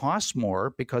when it costs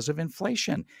more because of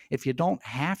inflation. If you don't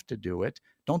have to do it,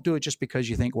 don't do it just because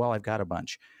you think, well, I've got a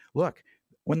bunch. Look,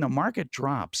 when the market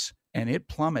drops and it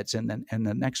plummets and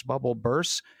the next bubble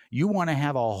bursts, you want to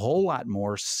have a whole lot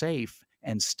more safe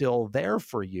and still there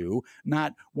for you.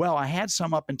 Not, well, I had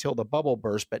some up until the bubble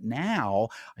burst, but now,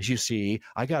 as you see,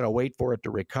 I got to wait for it to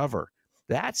recover.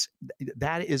 That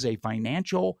is a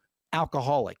financial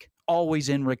alcoholic, always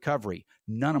in recovery.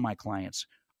 None of my clients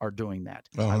are doing that.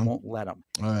 I won't let them.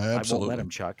 Absolutely. I won't let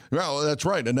them, Chuck. Well, that's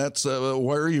right. And that's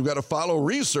where you've got to follow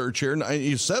research here. And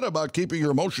you said about keeping your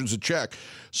emotions in check.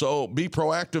 So be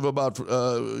proactive about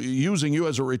using you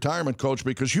as a retirement coach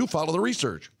because you follow the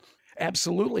research.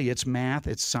 Absolutely. It's math,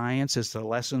 it's science, it's the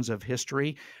lessons of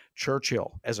history.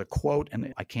 Churchill, as a quote,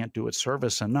 and I can't do it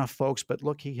service enough, folks, but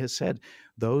look, he has said,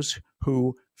 those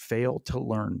who fail to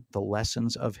learn the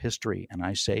lessons of history, and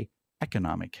I say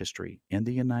economic history in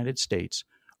the United States,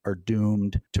 are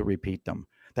doomed to repeat them.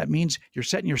 That means you're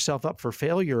setting yourself up for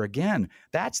failure again.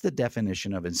 That's the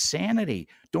definition of insanity,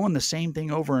 doing the same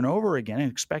thing over and over again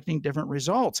and expecting different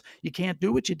results. You can't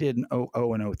do what you did in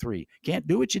 00 and 03. Can't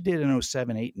do what you did in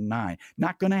 07, 8, and 9.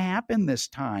 Not going to happen this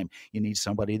time. You need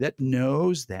somebody that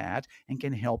knows that and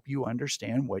can help you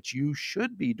understand what you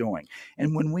should be doing.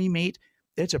 And when we meet,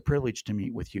 it's a privilege to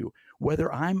meet with you.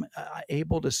 Whether I'm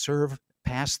able to serve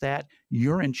past that,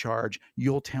 you're in charge.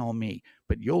 You'll tell me.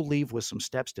 But you'll leave with some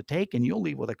steps to take, and you'll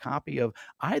leave with a copy of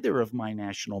either of my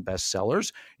national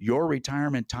bestsellers, Your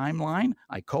Retirement Timeline,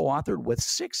 I co-authored with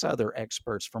 6 other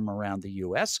experts from around the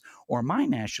U.S., or my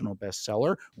national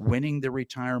bestseller, Winning the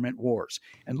Retirement Wars.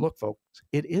 And look, folks,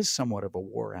 it is somewhat of a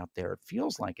war out there. It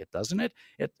feels like it, doesn't it?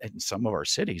 In some of our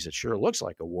cities, it sure looks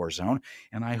like a war zone,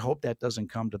 and I hope that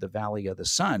doesn't come to the Valley of the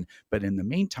Sun. But in the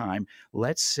meantime,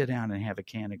 let's sit down and have a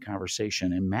candid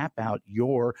conversation and map out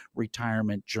your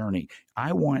retirement journey.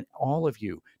 I want all of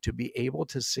you to be able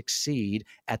to succeed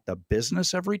at the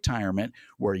business of retirement,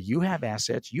 where you have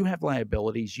assets, you have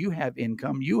liabilities, you have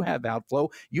income, you have outflow,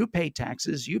 you pay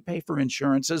taxes, you pay for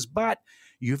insurances, but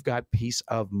you've got peace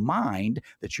of mind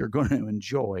that you're going to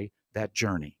enjoy that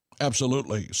journey.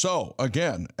 Absolutely. So,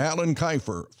 again, Alan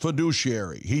Kifer,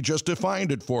 fiduciary. He just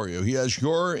defined it for you. He has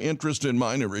your interest in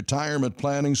mind in retirement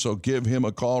planning, so give him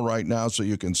a call right now so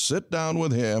you can sit down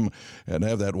with him and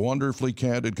have that wonderfully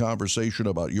candid conversation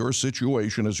about your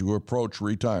situation as you approach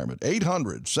retirement.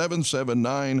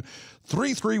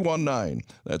 800-779-3319.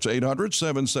 That's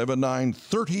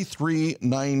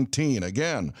 800-779-3319.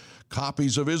 Again,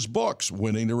 copies of his books,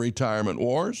 Winning the Retirement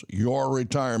Wars, Your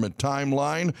Retirement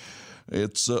Timeline.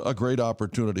 It's a great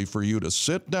opportunity for you to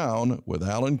sit down with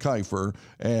Alan Kifer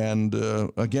and,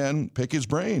 again, pick his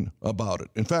brain about it.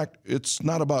 In fact, it's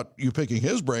not about you picking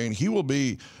his brain. He will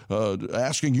be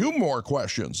asking you more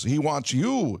questions. He wants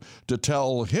you to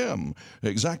tell him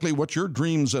exactly what your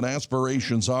dreams and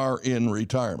aspirations are in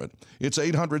retirement. It's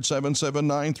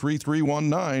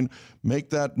 800-779-3319.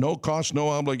 Make that no-cost,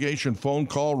 no-obligation phone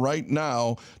call right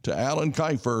now to Alan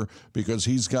Kifer, because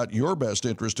he's got your best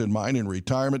interest in mind in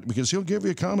retirement, because he'll give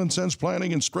you common sense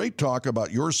planning and straight talk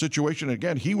about your situation.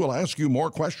 Again, he will ask you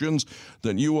more questions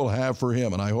than you will have for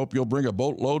him, and I hope you'll bring a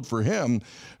boatload for him,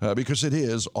 because it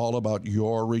is all about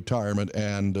your retirement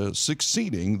and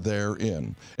succeeding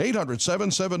therein.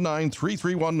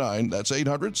 800-779-3319. That's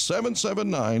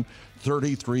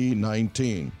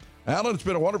 800-779-3319. Alan, it's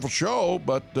been a wonderful show,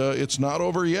 but it's not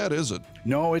over yet, is it?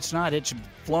 No, it's not. It's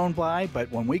flown by,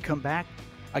 but when we come back,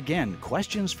 again,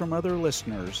 questions from other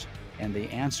listeners and the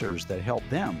answers that help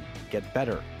them get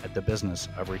better at the business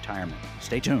of retirement.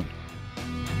 Stay tuned.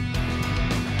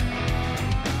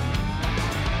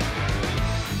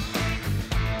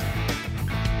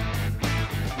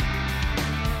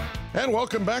 And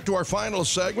welcome back to our final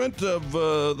segment of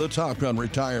the Top Gun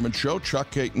Retirement Show.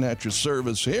 Chuck Caton at your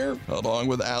service here, along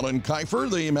with Alan Kifer,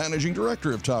 the Managing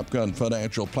Director of Top Gun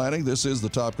Financial Planning. This is the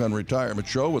Top Gun Retirement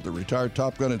Show with the retired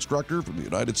Top Gun instructor from the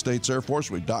United States Air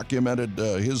Force. We documented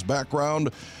his background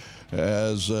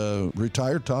as a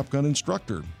retired Top Gun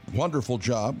instructor. Wonderful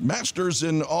job. Masters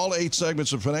in all 8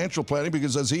 segments of financial planning,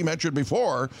 because as he mentioned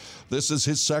before, this is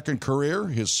his second career,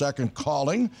 his second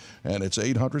calling, and it's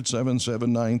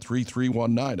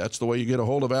 800-779-3319. That's the way you get a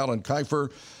hold of Alan Kifer,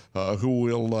 who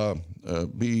will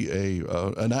be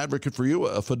an advocate for you,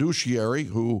 a fiduciary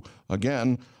who,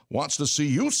 again, wants to see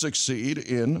you succeed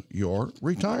in your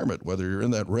retirement, whether you're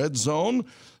in that red zone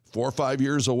 4 or 5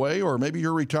 years away, or maybe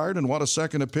you're retired and want a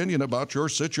second opinion about your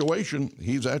situation.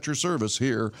 He's at your service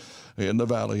here in the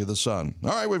Valley of the Sun. All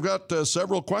right, we've got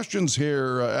several questions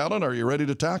here. Alan, are you ready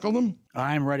to tackle them?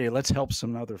 I'm ready. Let's help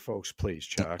some other folks, please,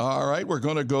 Chuck. All right, we're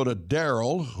going to go to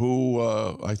Daryl, who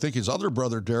I think his other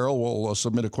brother Daryl will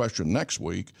submit a question next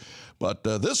week. But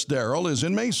this Daryl is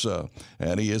in Mesa,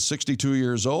 and he is 62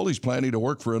 years old. He's planning to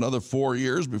work for another 4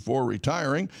 years before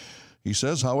retiring. He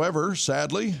says, however,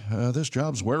 sadly, this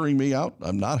job's wearing me out.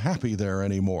 I'm not happy there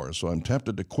anymore, so I'm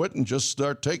tempted to quit and just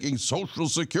start taking Social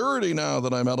Security now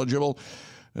that I'm eligible,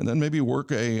 and then maybe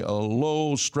work a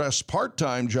low-stress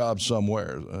part-time job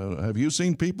somewhere. Have you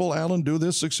seen people, Alan, do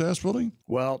this successfully?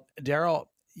 Well, Daryl,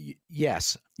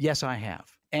 yes. Yes, I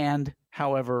have. And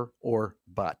however, or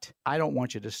but. I don't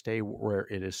want you to stay where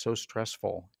it is so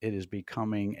stressful. It is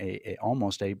becoming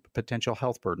almost a potential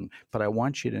health burden. But I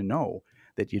want you to know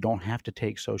that you don't have to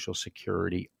take Social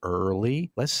Security early.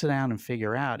 Let's sit down and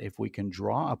figure out if we can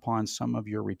draw upon some of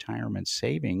your retirement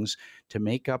savings to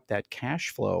make up that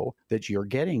cash flow that you're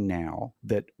getting now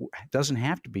that doesn't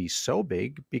have to be so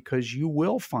big, because you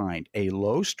will find a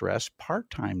low-stress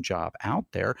part-time job out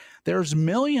there. There's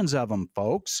millions of them,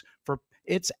 folks.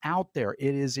 It's out there.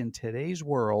 It is in today's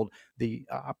world the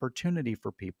opportunity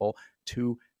for people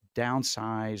to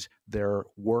downsize their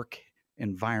work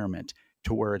environment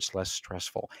to where it's less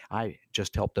stressful. I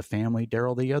just helped a family,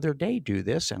 Daryl, the other day do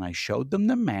this, and I showed them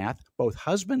the math, both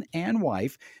husband and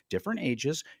wife, different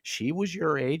ages. She was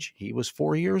your age, he was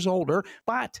 4 years older,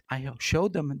 but I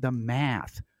showed them the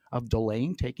math of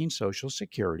delaying taking Social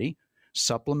Security,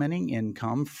 supplementing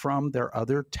income from their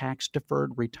other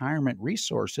tax-deferred retirement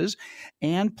resources,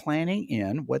 and planning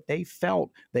in what they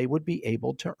felt they would be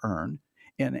able to earn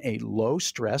in a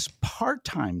low-stress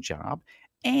part-time job.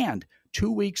 And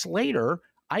 2 weeks later,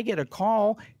 I get a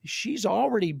call. She's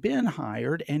already been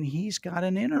hired, and he's got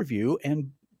an interview.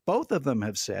 And both of them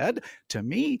have said to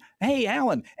me, hey,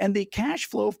 Alan, and the cash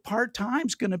flow of part-time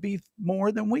is going to be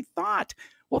more than we thought.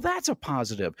 Well, that's a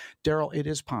positive. Daryl, it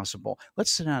is possible.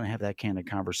 Let's sit down and have that candid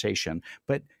conversation.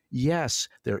 But yes,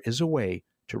 there is a way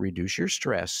to reduce your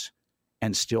stress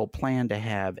and still plan to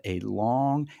have a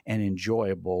long and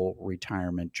enjoyable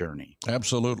retirement journey.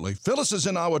 Absolutely. Phyllis is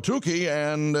in Ahwatukee,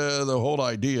 and the whole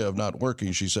idea of not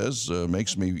working, she says,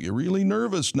 makes me really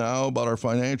nervous now about our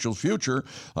financial future.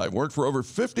 I've worked for over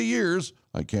 50 years.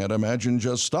 I can't imagine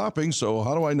just stopping, so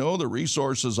how do I know the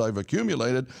resources I've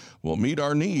accumulated will meet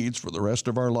our needs for the rest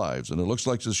of our lives? And it looks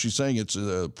like, as she's saying, it's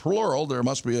plural. There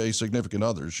must be a significant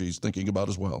other she's thinking about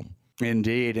as well.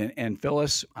 Indeed. And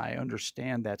Phyllis, I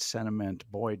understand that sentiment.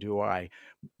 Boy, do I.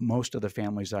 Most of the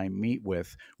families I meet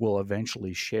with will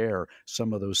eventually share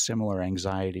some of those similar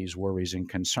anxieties, worries, and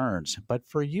concerns. But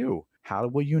for you, how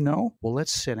will you know? Well,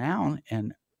 let's sit down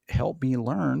and help me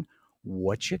learn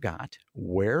what you got,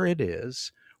 where it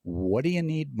is, what do you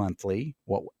need monthly,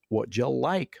 what you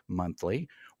like monthly,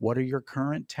 what are your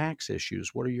current tax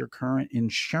issues, what are your current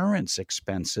insurance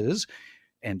expenses,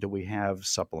 and do we have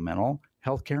supplemental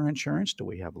health care insurance? Do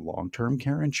we have long-term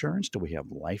care insurance? Do we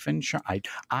have life insurance?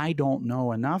 I don't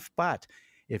know enough, but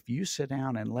if you sit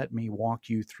down and let me walk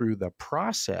you through the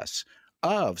process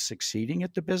of succeeding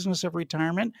at the business of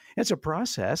retirement, it's a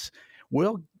process.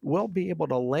 We'll be able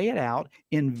to lay it out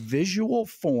in visual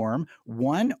form,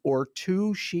 1 or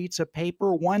 2 sheets of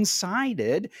paper,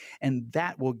 one-sided, and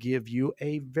that will give you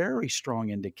a very strong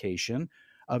indication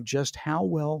of just how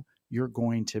well you're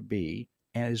going to be,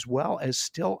 as well as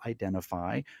still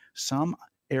identify some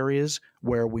areas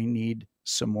where we need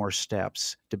some more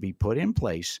steps to be put in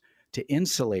place to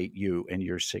insulate you and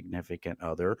your significant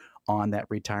other on that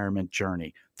retirement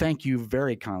journey. Thank you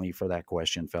very kindly for that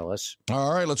question, Phyllis.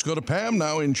 All right, let's go to Pam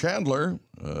now in Chandler.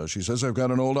 She says, I've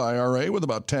got an old IRA with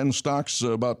about 10 stocks,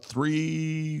 about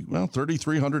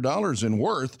 $3,300 in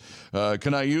worth.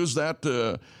 Can I use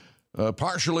that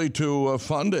partially to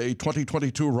fund a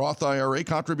 2022 Roth IRA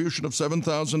contribution of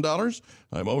 $7,000.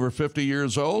 I'm over 50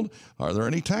 years old. Are there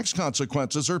any tax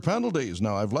consequences or penalties?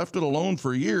 Now, I've left it alone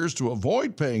for years to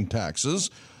avoid paying taxes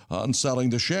on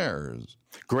selling the shares.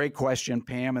 Great question,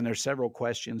 Pam, and there's several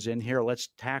questions in here. Let's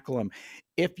tackle them.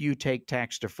 If you take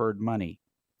tax-deferred money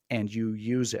and you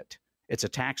use it, it's a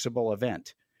taxable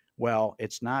event. Well,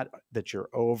 it's not that you're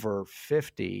over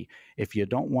 50. If you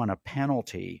don't want a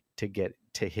penalty to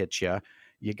hit you,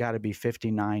 you got to be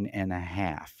 59 and a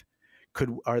half.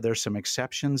 Are there some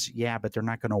exceptions? Yeah, but they're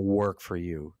not going to work for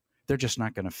you. They're just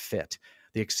not going to fit.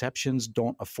 The exceptions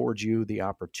don't afford you the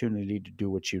opportunity to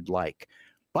do what you'd like.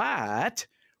 But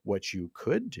what you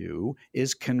could do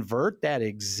is convert that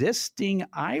existing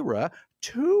IRA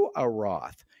to a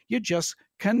Roth. You just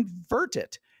convert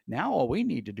it. Now all we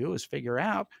need to do is figure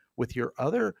out, with your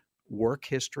other work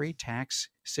history, tax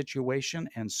situation,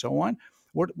 and so on,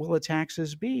 what will the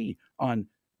taxes be on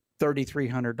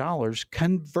 $3,300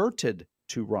 converted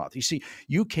to Roth? You see,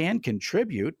 you can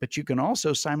contribute, but you can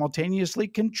also simultaneously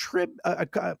convert,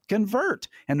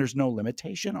 and there's no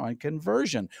limitation on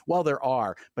conversion. Well, there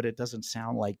are, but it doesn't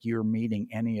sound like you're meeting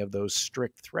any of those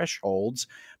strict thresholds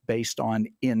based on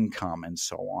income and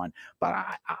so on. But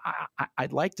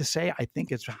I'd like to say I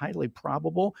think it's highly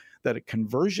probable that a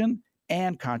conversion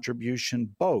and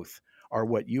contribution both are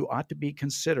what you ought to be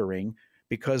considering,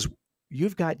 because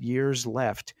you've got years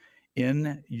left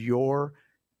in your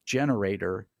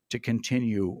generator to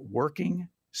continue working,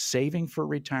 saving for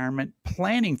retirement,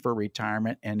 planning for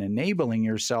retirement, and enabling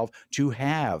yourself to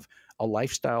have a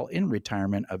lifestyle in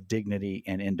retirement of dignity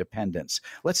and independence.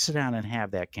 Let's sit down and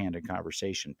have that candid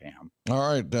conversation, Pam.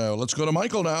 All right, let's go to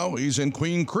Michael now. He's in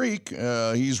Queen Creek.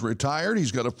 He's retired.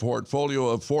 He's got a portfolio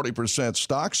of 40%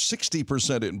 stocks,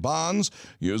 60% in bonds,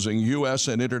 using U.S.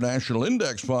 and international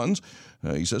index funds.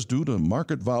 He says, due to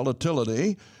market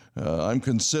volatility, I'm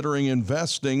considering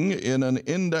investing in an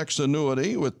index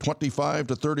annuity with 25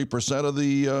 to 30% of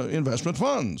the investment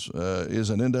funds. Is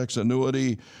an index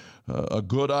annuity a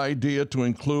good idea to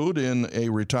include in a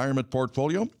retirement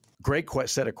portfolio? Great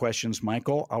set of questions,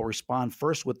 Michael. I'll respond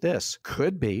first with this.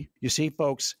 Could be. You see,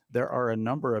 folks, there are a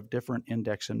number of different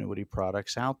index annuity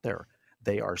products out there.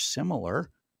 They are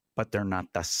similar, but they're not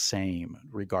the same,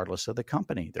 regardless of the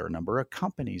company. There are a number of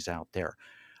companies out there.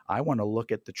 I want to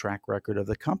look at the track record of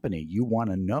the company. You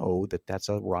want to know that that's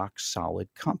a rock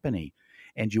solid company.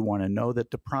 And you want to know that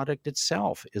the product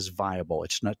itself is viable.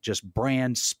 It's not just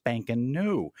brand spanking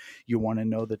new. You want to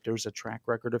know that there's a track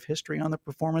record of history on the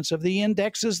performance of the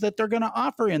indexes that they're going to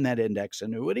offer in that index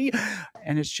annuity.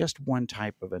 And it's just one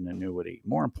type of an annuity.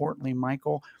 More importantly,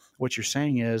 Michael, what you're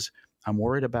saying is, I'm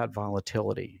worried about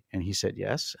volatility. And he said,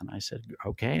 yes. And I said,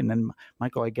 okay. And then,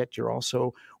 Michael, I get you're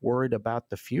also worried about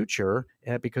the future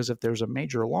because if there's a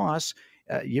major loss,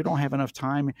 you don't have enough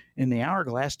time in the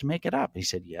hourglass to make it up. He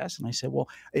said, yes. And I said, well,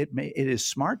 it is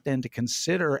smart then to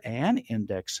consider an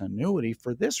index annuity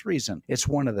for this reason. It's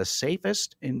one of the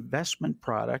safest investment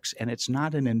products, and it's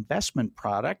not an investment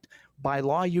product. By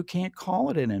law, you can't call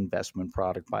it an investment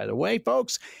product, by the way,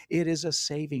 folks. It is a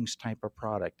savings type of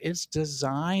product. It's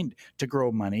designed to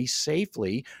grow money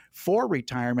safely for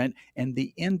retirement, and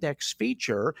the index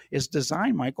feature is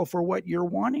designed, Michael, for what you're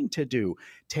wanting to do.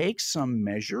 Take some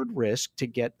measured risk to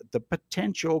get the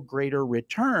potential greater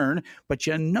return, but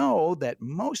you know that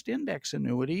most index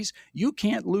annuities, you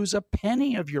can't lose a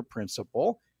penny of your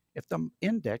principal if the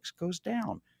index goes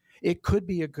down. It could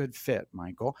be a good fit,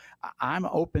 Michael. I'm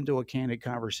open to a candid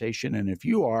conversation, and if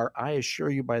you are, I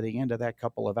assure you by the end of that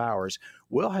couple of hours,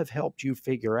 we'll have helped you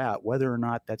figure out whether or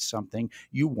not that's something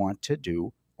you want to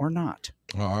do or not.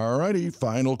 All righty.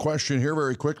 Final question here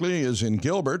very quickly is in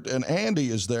Gilbert, and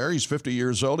Andy is there. He's 50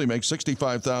 years old. He makes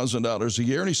 $65,000 a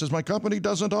year, and he says, my company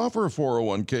doesn't offer a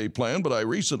 401k plan, but I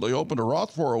recently opened a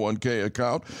Roth 401k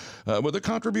account with a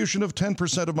contribution of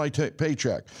 10% of my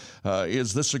paycheck.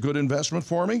 Is this a good investment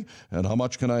for me? And how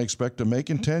much can I expect to make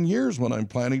in 10 years when I'm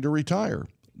planning to retire?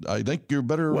 I think you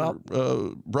better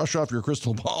brush off your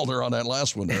crystal ball there on that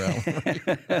last one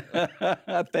there,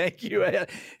 Alan. Thank you.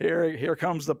 Here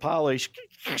comes the polish.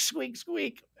 Squeak,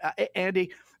 squeak.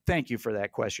 Andy, thank you for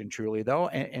that question, truly, though.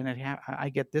 I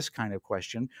get this kind of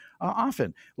question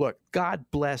often. Look, God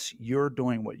bless you're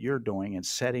doing what you're doing and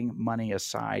setting money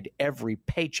aside every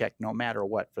paycheck, no matter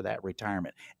what, for that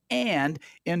retirement, and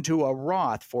into a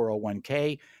Roth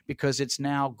 401k because it's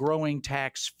now growing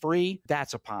tax-free.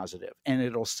 That's a positive, and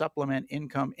it'll supplement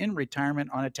income in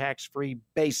retirement on a tax-free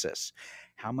basis.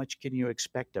 How much can you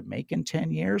expect to make in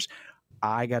 10 years?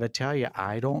 I got to tell you,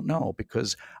 I don't know,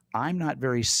 because I'm not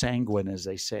very sanguine, as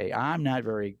they say. I'm not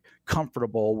very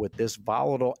comfortable with this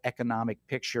volatile economic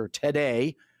picture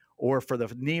today or for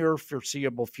the near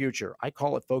foreseeable future. I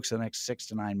call it, folks, the next 6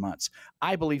 to 9 months.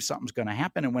 I believe something's going to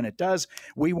happen, and when it does,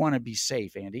 we want to be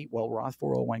safe, Andy. Well, Roth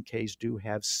 401ks do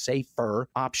have safer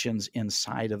options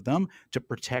inside of them to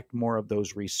protect more of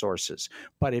those resources.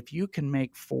 But if you can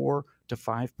make 4 to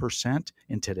 5%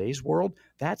 in today's world,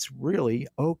 that's really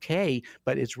okay.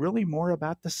 But it's really more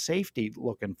about the safety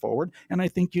looking forward. And I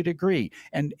think you'd agree.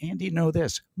 And Andy, know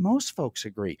this, most folks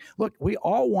agree. Look, we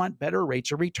all want better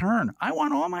rates of return. I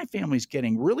want all my families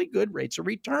getting really good rates of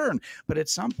return. But at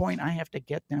some point, I have to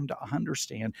get them to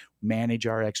understand, manage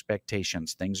our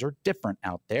expectations. Things are different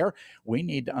out there. We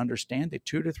need to understand that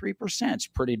 2 to 3% is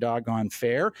pretty doggone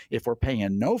fair if we're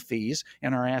paying no fees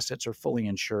and our assets are fully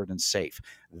insured and safe.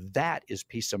 That is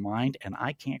peace of mind, and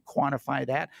I can't quantify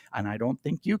that, and I don't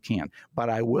think you can.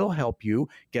 But I will help you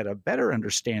get a better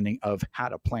understanding of how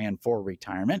to plan for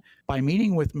retirement by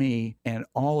meeting with me, and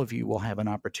all of you will have an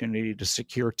opportunity to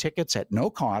secure tickets at no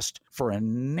cost for a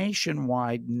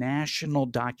nationwide national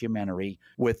documentary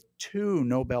with 2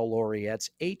 Nobel laureates,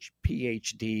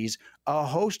 PhDs, a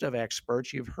host of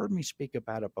experts. You've heard me speak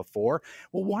about it before.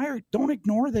 Well, don't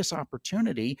ignore this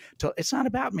opportunity. It's not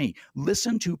about me.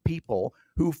 Listen to people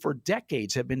who for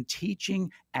decades have been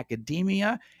teaching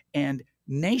academia and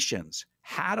nations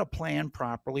how to plan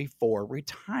properly for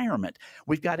retirement.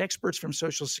 We've got experts from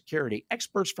Social Security,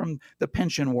 experts from the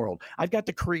pension world. I've got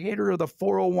the creator of the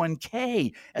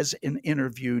 401k as an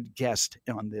interviewed guest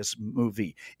on this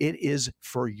movie. It is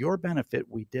for your benefit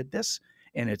we did this,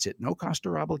 and it's at no cost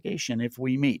or obligation if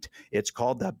we meet. It's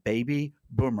called the Baby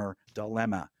Boomer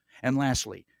Dilemma. And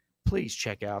lastly, please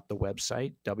check out the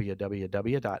website,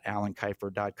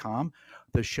 www.alankeifer.com.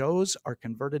 The shows are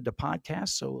converted to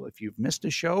podcasts, so if you've missed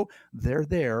a show, they're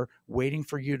there waiting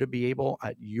for you to be able,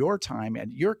 at your time,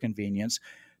 at your convenience,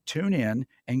 tune in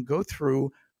and go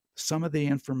through some of the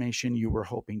information you were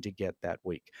hoping to get that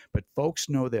week. But folks,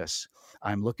 know this.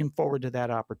 I'm looking forward to that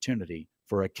opportunity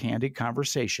for a candid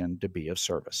conversation to be of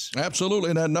service.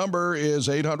 Absolutely. And that number is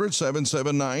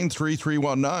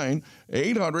 800-779-3319,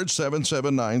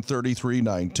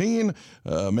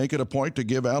 800-779-3319. Make it a point to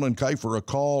give Alan Kifer a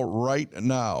call right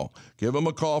now. Give him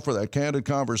a call for that candid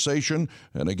conversation.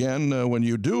 And again, when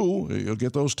you do, you'll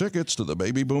get those tickets to the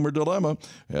Baby Boomer Dilemma.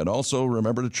 And also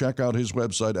remember to check out his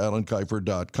website,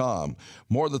 alankifer.com.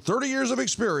 More than 30 years of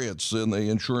experience in the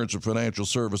insurance and financial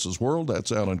services world.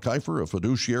 That's Alan Kifer, a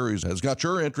fiduciary who has got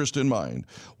your interest in mind.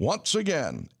 Once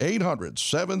again,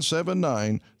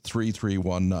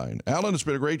 800-779-3319. Alan, it's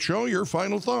been a great show. Your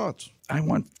final thoughts. I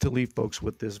want to leave folks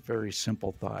with this very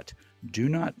simple thought. Do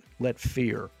not let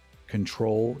fear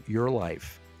control your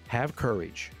life. Have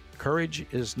courage. Courage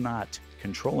is not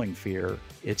controlling fear.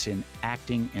 It's in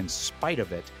acting in spite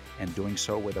of it and doing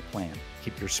so with a plan.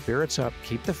 Keep your spirits up.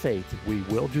 Keep the faith. We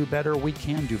will do better. We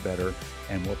can do better.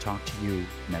 And we'll talk to you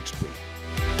next week.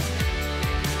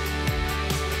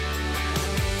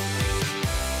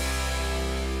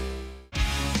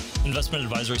 Investment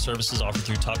advisory services offered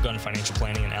through Top Gun Financial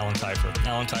Planning and Alan Kifer.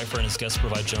 Alan Kifer and his guests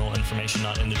provide general information,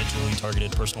 not individually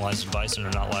targeted, personalized advice, and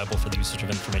are not liable for the usage of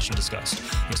information discussed.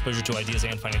 Exposure to ideas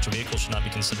and financial vehicles should not be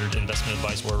considered investment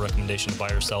advice or a recommendation to buy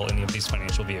or sell any of these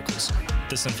financial vehicles.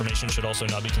 This information should also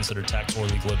not be considered tax or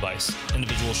legal advice.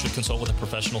 Individuals should consult with a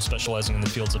professional specializing in the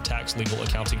fields of tax, legal,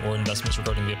 accounting, or investments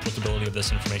regarding the applicability of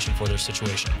this information for their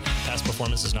situation. Past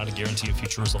performance is not a guarantee of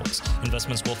future results.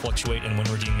 Investments will fluctuate, and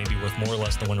when redeemed may be worth more or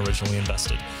less than when originally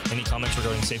invested. Any comments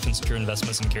regarding safe and secure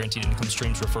investments and guaranteed income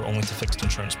streams refer only to fixed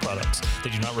insurance products.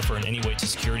 They do not refer in any way to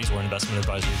securities or investment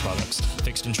advisory products.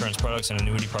 Fixed insurance products and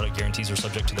annuity product guarantees are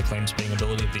subject to the claims paying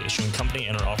ability of the issuing company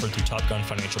and are offered through Top Gun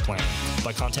Financial Planning.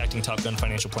 By contacting Top Gun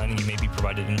Financial Planning, you may be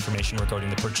provided information regarding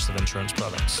the purchase of insurance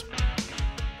products.